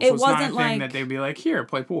plays pool. So it's not a thing that they'd be like, here,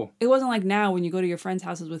 play pool. It wasn't like now when you go to your friends'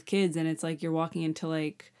 houses with kids, and it's like you're walking into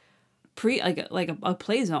like a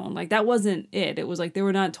play zone. Like that wasn't it. It was like there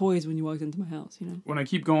were not toys when you walked into my house, you know? When I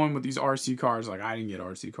keep going with these RC cars, like I didn't get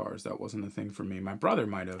RC cars. That wasn't a thing for me. My brother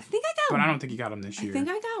might have. But I don't think he got them this year. I think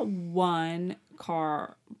I got one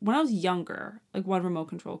car when I was younger, like one remote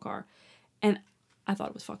control car. And I thought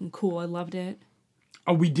it was fucking cool. I loved it.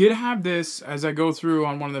 Oh, we did have this, as I go through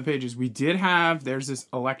on one of the pages, there's this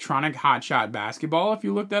electronic hotshot basketball. If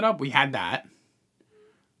you look that up, we had that.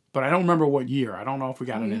 But I don't remember what year. I don't know if we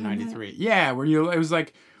got it in 93. Yeah, it was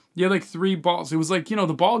like, you had like 3 balls. It was like, the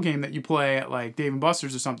ball game that you play at like Dave &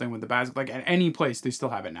 Buster's or something with the basketball. Like at any place, they still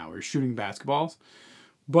have it now where you're shooting basketballs.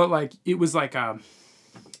 But like, it was like the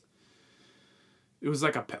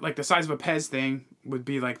size of a Pez thing would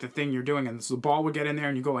be like the thing you're doing. And so the ball would get in there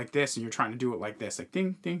and you go like this and you're trying to do it like this. Like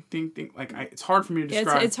ding, ding, ding, ding. Like it's hard for me to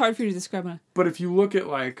describe. Yeah, it's hard for you to describe it. But if you look at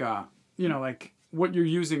like, like what you're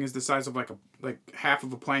using is the size of like half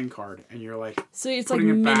of a playing card, and you're like so it's like a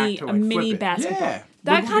mini basketball. Yeah,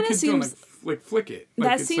 that kind of seems like flick it. Like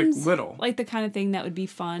that it's seems like little, like the kind of thing that would be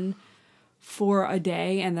fun for a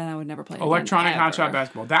day, and then I would never play it electronic again, hotshot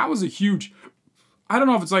basketball. That was a huge. I don't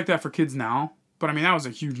know if it's like that for kids now, but I mean that was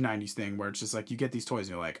a huge '90s thing where it's just like you get these toys and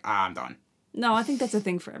you're like, I'm done. No, I think that's a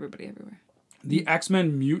thing for everybody everywhere. The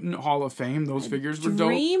X-Men Mutant Hall of Fame, those figures were dope.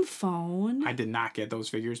 Dream phone. I did not get those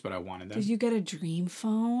figures, but I wanted them. Did you get a dream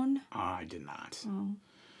phone? I did not. Oh.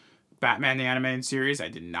 Batman the Animated Series, I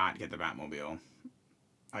did not get the Batmobile.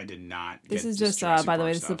 I did not get This is just, by the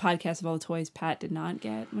way, this is a podcast of all the toys Pat did not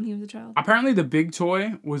get when he was a child. Apparently the big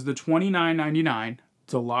toy was the $29.99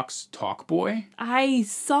 Deluxe Talk Boy. I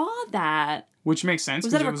saw that. Which makes sense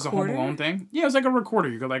because it was a Home Alone thing. Yeah, it was like a recorder.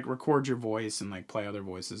 You could like record your voice and like play other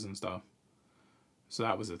voices and stuff. So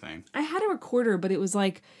that was the thing. I had a recorder, but it was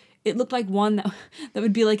like, it looked like one that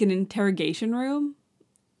would be like an interrogation room.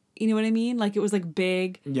 You know what I mean? Like it was like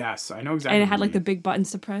big. Yes, I know exactly. And it had like the big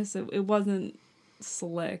buttons to press. It wasn't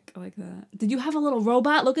slick like that. Did you have a little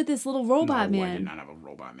robot? Look at this little robot man. I did not have a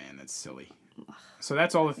robot man. That's silly. So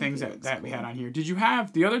that's all the things that we had on here. Did you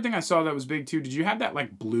have, the other thing I saw that was big too, did you have that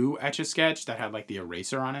like blue Etch-a-Sketch that had like the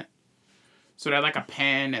eraser on it? So it had like a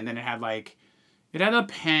pen and then it had a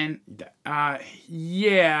pen.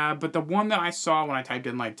 Yeah, but the one that I saw when I typed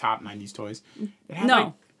in like top 90s toys. It had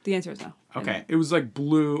no, the answer is no. Okay, it was like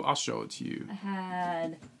blue. I'll show it to you. I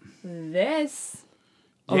had this.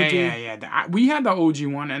 Yeah. We had the OG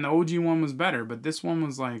one, and the OG one was better, but this one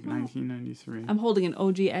was like 1993. I'm holding an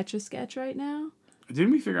OG Etch-a-Sketch right now.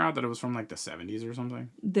 Didn't we figure out that it was from like the 70s or something?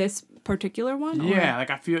 This particular one? Yeah, like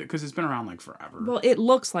I feel, because it's been around like forever. Well, it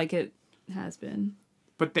looks like it has been.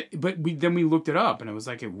 But then we looked it up, and it was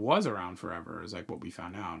like it was around forever, is like what we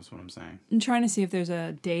found out, is what I'm saying. I'm trying to see if there's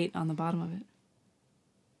a date on the bottom of it.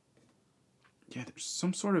 Yeah, there's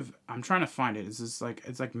some sort of, I'm trying to find it. It's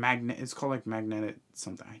called like magnetic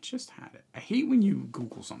something. I just had it. I hate when you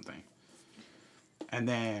Google something and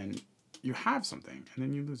then you have something and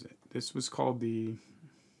then you lose it. This was called the,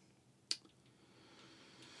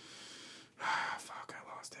 fuck,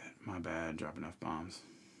 I lost it. My bad, dropping F-bombs.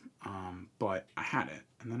 But I had it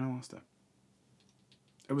and then I lost it.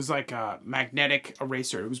 It was like a magnetic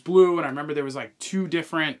eraser. It was blue, and I remember there was like two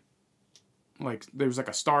different, like there was like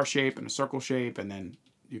a star shape and a circle shape, and then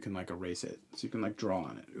you can like erase it, so you can like draw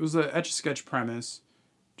on it. It was an Etch-a-Sketch premise,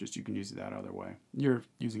 just you can use it that other way. You're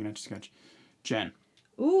using an Etch-a-Sketch. Jen.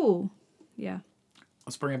 Ooh, yeah.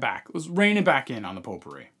 Let's bring it back. Let's rein it back in on the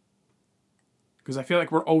potpourri, because I feel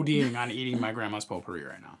like we're ODing on eating my grandma's potpourri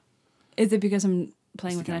right now. Is it because I'm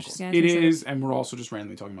playing with an Etch-a-Sketch? It is, and we're also just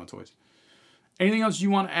randomly talking about toys. Anything else you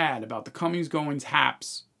want to add about the comings, goings,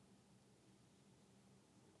 haps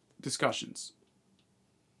discussions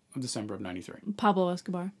of December of 93? Pablo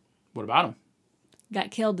Escabar. What about him? Got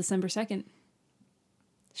killed December 2nd.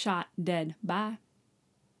 Shot, dead. Bye.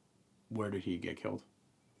 Where did he get killed?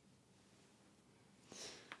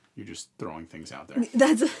 You're just throwing things out there.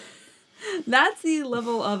 That's the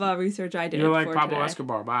level of research I did. You're like Pablo today.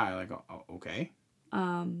 Escobar. Bye. Like, oh, okay.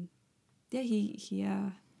 Yeah,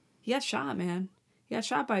 he got shot, man. He got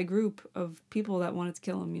shot by a group of people that wanted to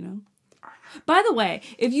kill him, you know? By the way,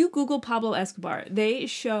 if you Google Pablo Escobar, they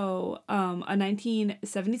show a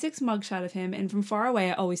 1976 mugshot of him, and from far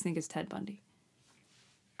away, I always think it's Ted Bundy.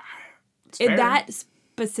 That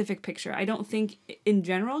specific picture, I don't think in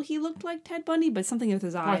general he looked like Ted Bundy, but something with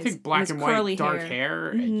his eyes. Well, I think black and white, dark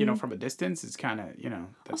hair, mm-hmm. you know, from a distance, is kind of, you know.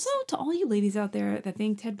 Also, to all you ladies out there that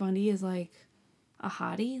think Ted Bundy is like a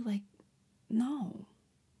hottie, like, no.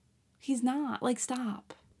 He's not. Like,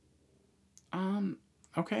 stop.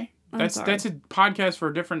 Okay. That's a podcast for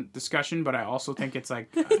a different discussion, but I also think it's like,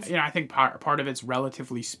 you know, I think part of it's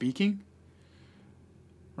relatively speaking.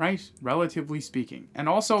 Right? Relatively speaking. And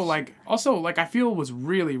also I feel was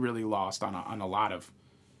really, really lost on a lot of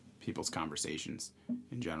people's conversations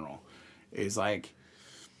in general. Is like,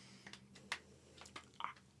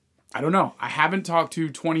 I don't know. I haven't talked to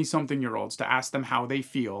 20-something-year-olds to ask them how they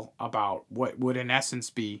feel about what would in essence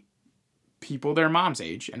be people their mom's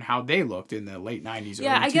age and how they looked in the late 90s,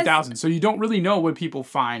 early 2000s. So you don't really know what people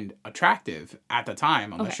find attractive at the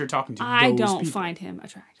time unless you're talking to those people. I don't find him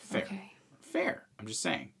attractive. Fair. Okay. Fair. I'm just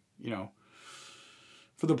saying, you know,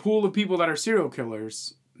 for the pool of people that are serial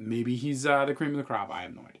killers, maybe he's the cream of the crop. I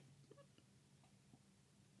have no idea.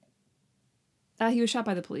 He was shot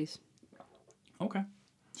by the police. Okay.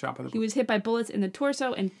 Shot by the police. He was hit by bullets in the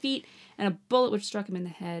torso and feet, and a bullet which struck him in the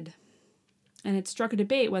head. And it struck a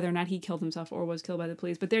debate whether or not he killed himself or was killed by the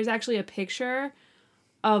police. But there's actually a picture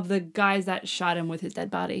of the guys that shot him with his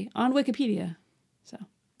dead body on Wikipedia. So.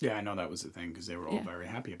 Yeah, I know that was the thing because they were all very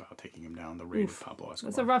happy about taking him down the raid of Pablo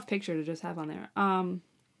Escobar. That's a rough picture to just have on there.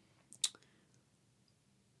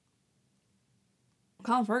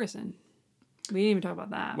 Colin Ferguson. We didn't even talk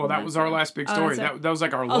about that. Well, that was our last big story. That was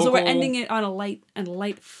like our local... So we're ending it on a light,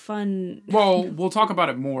 fun... Well, we'll talk about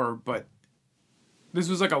it more, but This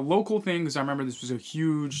was like a local thing because I remember this was a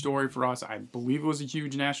huge story for us. I believe it was a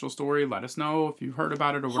huge national story. Let us know if you heard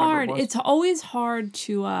about it or whatever it was. It's always hard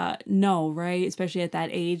to know, right? Especially at that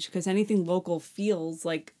age, because anything local feels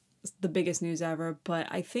like the biggest news ever. But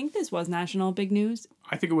I think this was national big news.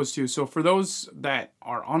 I think it was too. So for those that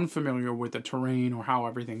are unfamiliar with the terrain or how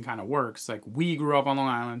everything kind of works, like we grew up on Long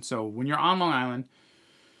Island. So when you're on Long Island,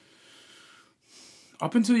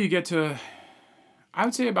 up until you get to, I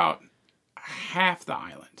would say about half the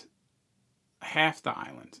island,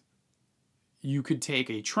 you could take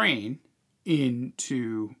a train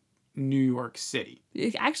into New York City.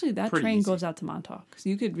 Actually, that Pretty train easy. goes out to Montauk, so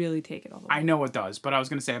you could really take it all the way. I know it does, but I was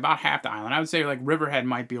going to say about half the island. I would say like Riverhead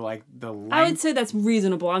might be like the length. I would say that's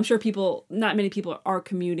reasonable. I'm sure not many people are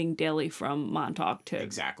commuting daily from Montauk to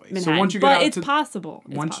Exactly. Manhattan, So once you get out it's possible.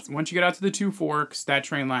 Once you get out to the Two Forks, that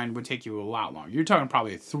train line would take you a lot longer. You're talking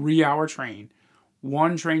probably a 3-hour train.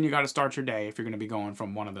 One train you got to start your day if you're going to be going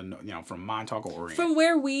from one of the, from Montauk or Orient. From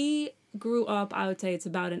where we grew up, I would say it's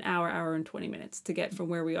about an hour and 20 minutes to get from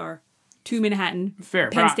where we are to Manhattan.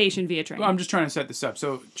 Fair. Penn Station via train. I'm just trying to set this up.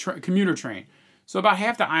 So commuter train. So about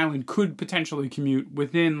half the island could potentially commute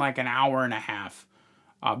within like an hour and a half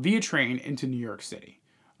via train into New York City.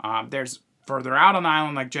 There's further out on the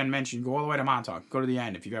island, like Jen mentioned, go all the way to Montauk. Go to the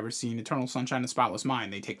end. If you've ever seen Eternal Sunshine of the Spotless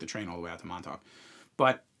Mind, they take the train all the way out to Montauk.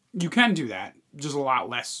 But you can do that. Just a lot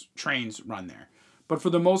less trains run there. But for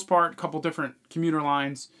the most part, a couple different commuter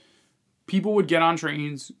lines. People would get on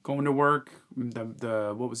trains, going to work.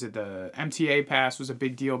 The MTA pass was a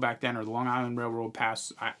big deal back then, or the Long Island Railroad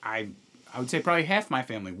pass. I would say probably half my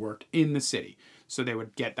family worked in the city. So they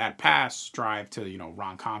would get that pass, drive to,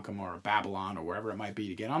 Ronkonkoma or Babylon or wherever it might be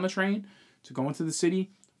to get on the train to go into the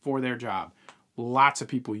city for their job. Lots of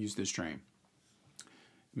people use this train.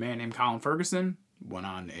 A man named Colin Ferguson went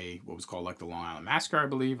on what was called like the Long Island Massacre, I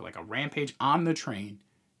believe, like a rampage on the train,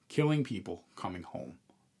 killing people coming home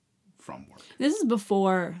from work. This is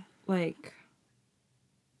before,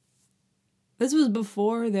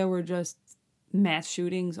 there were just mass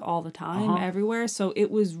shootings all the time everywhere. So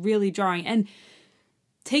it was really jarring. And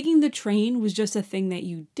taking the train was just a thing that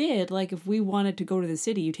you did. Like if we wanted to go to the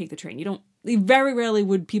city, you take the train. Very rarely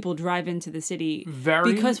would people drive into the city.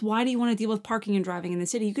 Because why do you want to deal with parking and driving in the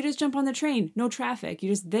city? You could just jump on the train. No traffic.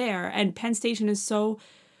 You're just there. And Penn Station is so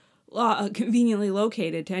conveniently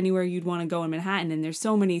located to anywhere you'd want to go in Manhattan. And there's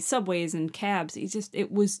so many subways and cabs.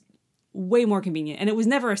 It was way more convenient. And it was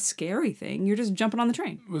never a scary thing. You're just jumping on the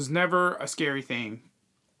train. It was never a scary thing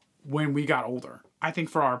when we got older. I think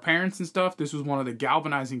for our parents and stuff, this was one of the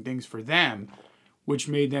galvanizing things for them, which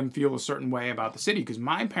made them feel a certain way about the city. Because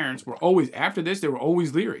my parents were always, after this, they were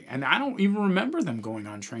always leery. And I don't even remember them going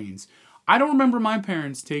on trains. I don't remember my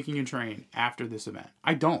parents taking a train after this event.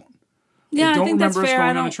 I don't. Yeah, I think that's fair.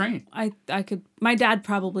 Going on a train. I could. My dad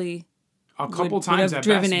probably a couple times have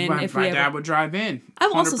driven in if my dad would drive in. I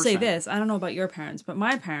will also say this. I don't know about your parents, but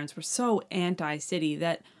my parents were so anti-city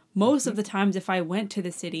that most of the times if I went to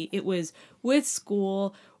the city, it was with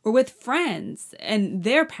school or with friends and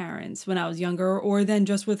their parents when I was younger, or then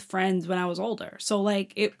just with friends when I was older. So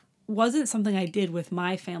it wasn't something I did with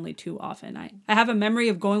my family too often. I have a memory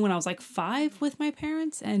of going when I was 5 with my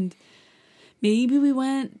parents, and maybe we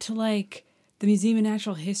went to the Museum of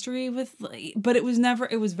Natural History but it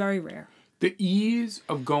was very rare. The ease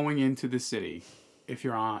of going into the city, if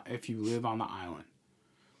you live on the island,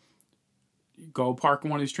 go park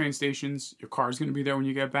in one of these train stations. Your car's going to be there when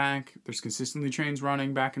you get back. There's consistently trains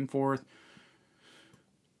running back and forth.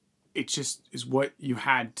 It just is what you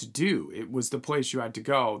had to do. It was the place you had to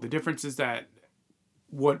go. The difference is that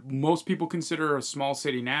what most people consider a small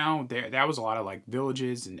city now, that was a lot of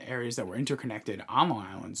villages and areas that were interconnected on Long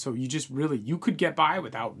Island. So you could get by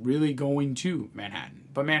without really going to Manhattan.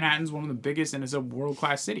 But Manhattan's one of the biggest and is a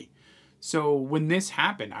world-class city. So when this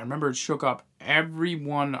happened, I remember it shook up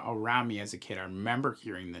everyone around me as a kid. I remember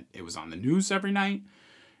hearing that it was on the news every night.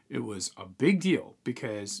 It was a big deal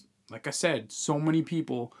because, like I said, so many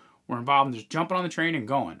people were involved in just jumping on the train and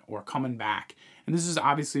going or coming back. And this is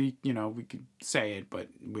obviously, we could say it, but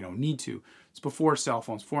we don't need to. It's before cell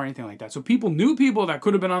phones, before anything like that. So people knew people that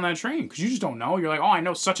could have been on that train because you just don't know. You're like, oh, I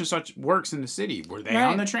know such and such works in the city. Were they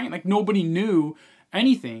on the train? Nobody knew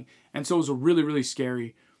anything. And so it was a really, really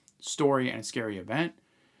scary story and a scary event.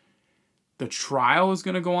 The trial is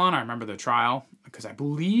going to go on. I remember the trial because I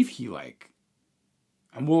believe he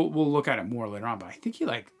and we'll look at it more later on, but I think he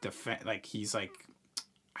I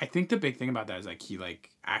think the big thing about that is he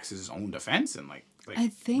acts as his own defense and I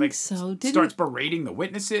think so. Starts berating the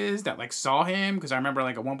witnesses that saw him, because I remember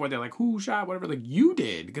at one point they're who shot whatever, you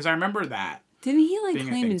did, because I remember that. Didn't he like being a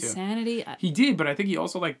claim thing, insanity? He did, but I think he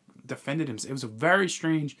also like defended himself. It was a very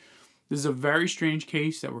strange. This is a very strange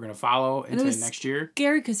case that we're gonna follow into next year.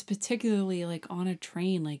 Scary because particularly like on a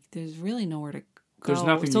train, like there's really nowhere to go. There's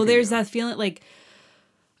nothing. So there's that feeling like,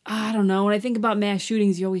 I don't know. When I think about mass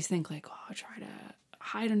shootings, you always think like, oh, try to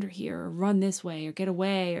hide under here or run this way or get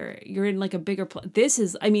away or you're in like a bigger place. This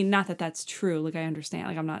is, I mean, not that that's true. Like I understand,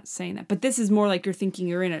 like I'm not saying that, but this is more like you're thinking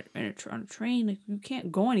you're on a train. Like you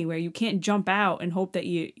can't go anywhere. You can't jump out and hope that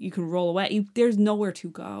you can roll away. There's nowhere to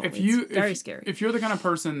go. It's very scary. If you're the kind of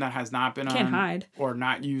person that has not been can't hide or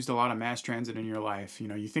not used a lot of mass transit in your life,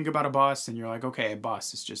 you think about a bus and you're like, okay, a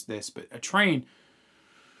bus is just this, but a train,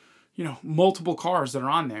 multiple cars that are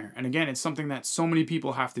on there. And again, it's something that so many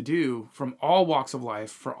people have to do from all walks of life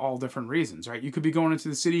for all different reasons, right? You could be going into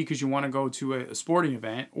the city because you want to go to a sporting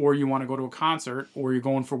event, or you want to go to a concert, or you're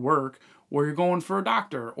going for work, or you're going for a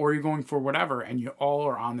doctor, or you're going for whatever, and you all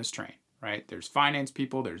are on this train, right? There's finance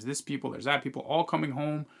people, there's this people, there's that people, all coming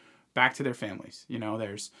home back to their families.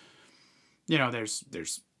 There's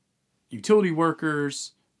utility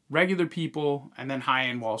workers, regular people, and then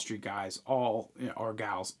high-end Wall Street guys, all or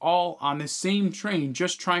gals, all on this same train,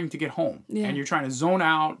 just trying to get home. Yeah. And you're trying to zone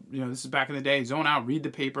out. This is back in the day. Zone out, read the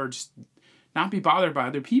paper, just not be bothered by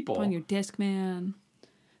other people. On your Discman.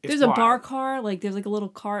 There's a bar car. Like there's like a little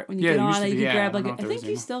cart when you get on. Like you can grab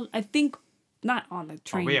like. I think not on the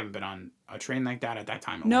train. Oh, we haven't been on a train like that at that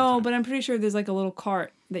time. No, but I'm pretty sure there's like a little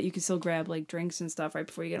cart that you can still grab like drinks and stuff right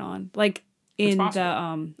before you get on. Like in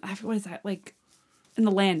the I forget what is that like. In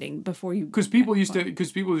the landing before you... Because people just,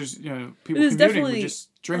 people commuting would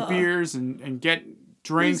just drink beers and get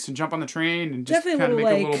drinks and jump on the train and just kind of make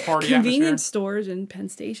a little party convenience atmosphere. Stores in Penn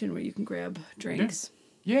Station where you can grab drinks.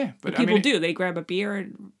 Yeah, but people do. They grab a beer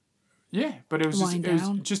and but it was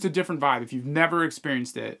just a different vibe. If you've never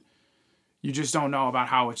experienced it, you just don't know about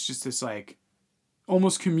how it's just this like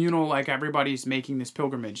almost communal, like everybody's making this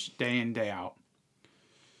pilgrimage day in, day out.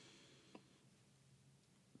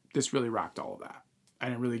 This really rocked all of that.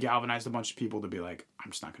 And it really galvanized a bunch of people to be like, I'm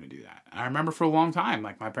just not going to do that. And I remember for a long time,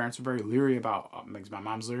 like my parents were very leery about, my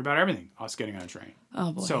mom's leery about everything, us getting on a train.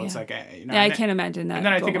 Oh boy. So it's like, I can't imagine that. And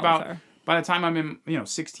then I think about, by the time I'm in,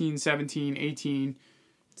 16, 17, 18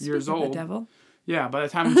 years old. The devil. Yeah, by the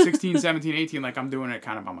time I'm 16, 17, 18, like I'm doing it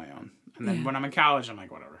kind of on my own. And then when I'm in college, I'm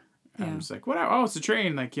like, whatever. And I'm just like, whatever. Oh, it's a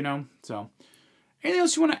train. Like, so. Anything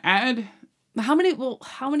else you want to add? How many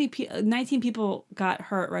 19 people got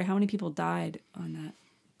hurt, right? How many people died on that?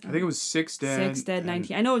 I think it was 6 dead. 6 dead,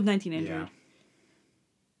 19. I know it was 19 injured. Yeah.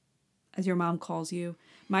 As your mom calls you.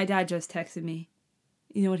 My dad just texted me.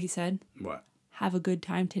 You know what he said? What? Have a good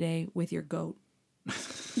time today with your goat.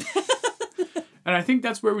 And I think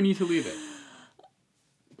that's where we need to leave it.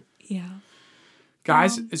 Yeah.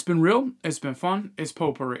 Guys, it's been real. It's been fun. It's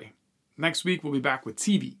Potpourri. Next week, we'll be back with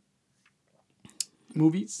TV.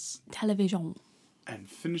 Movies. Television. And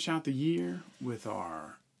finish out the year with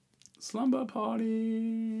our slumber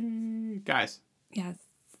party. Guys. Yes.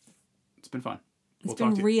 It's been fun. It's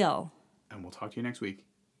been real. And we'll talk to you next week.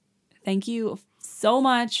 Thank you so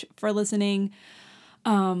much for listening.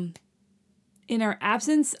 In our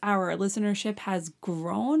absence, our listenership has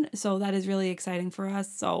grown. So that is really exciting for us.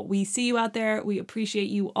 So we see you out there. We appreciate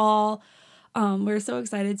you all. We're so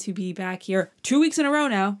excited to be back here 2 weeks in a row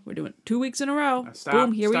now. We're doing 2 weeks in a row.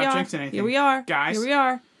 Boom, here we are. Here we are. Guys. Here we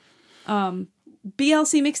are.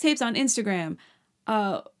 BLC Mixtapes on Instagram.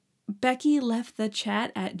 Becky left the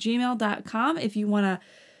chat at gmail.com if you want to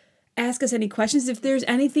ask us any questions. If there's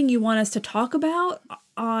anything you want us to talk about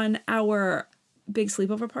on our big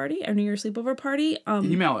sleepover party, our New Year's sleepover party.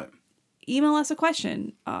 Email it. Email us a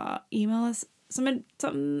question. Email us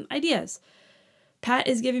some ideas. Pat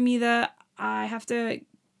is giving me the I have to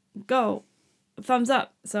go thumbs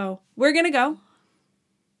up. So we're going to go.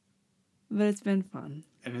 But it's been fun.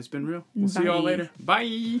 And it's been real. We'll see you all later.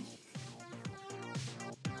 Bye.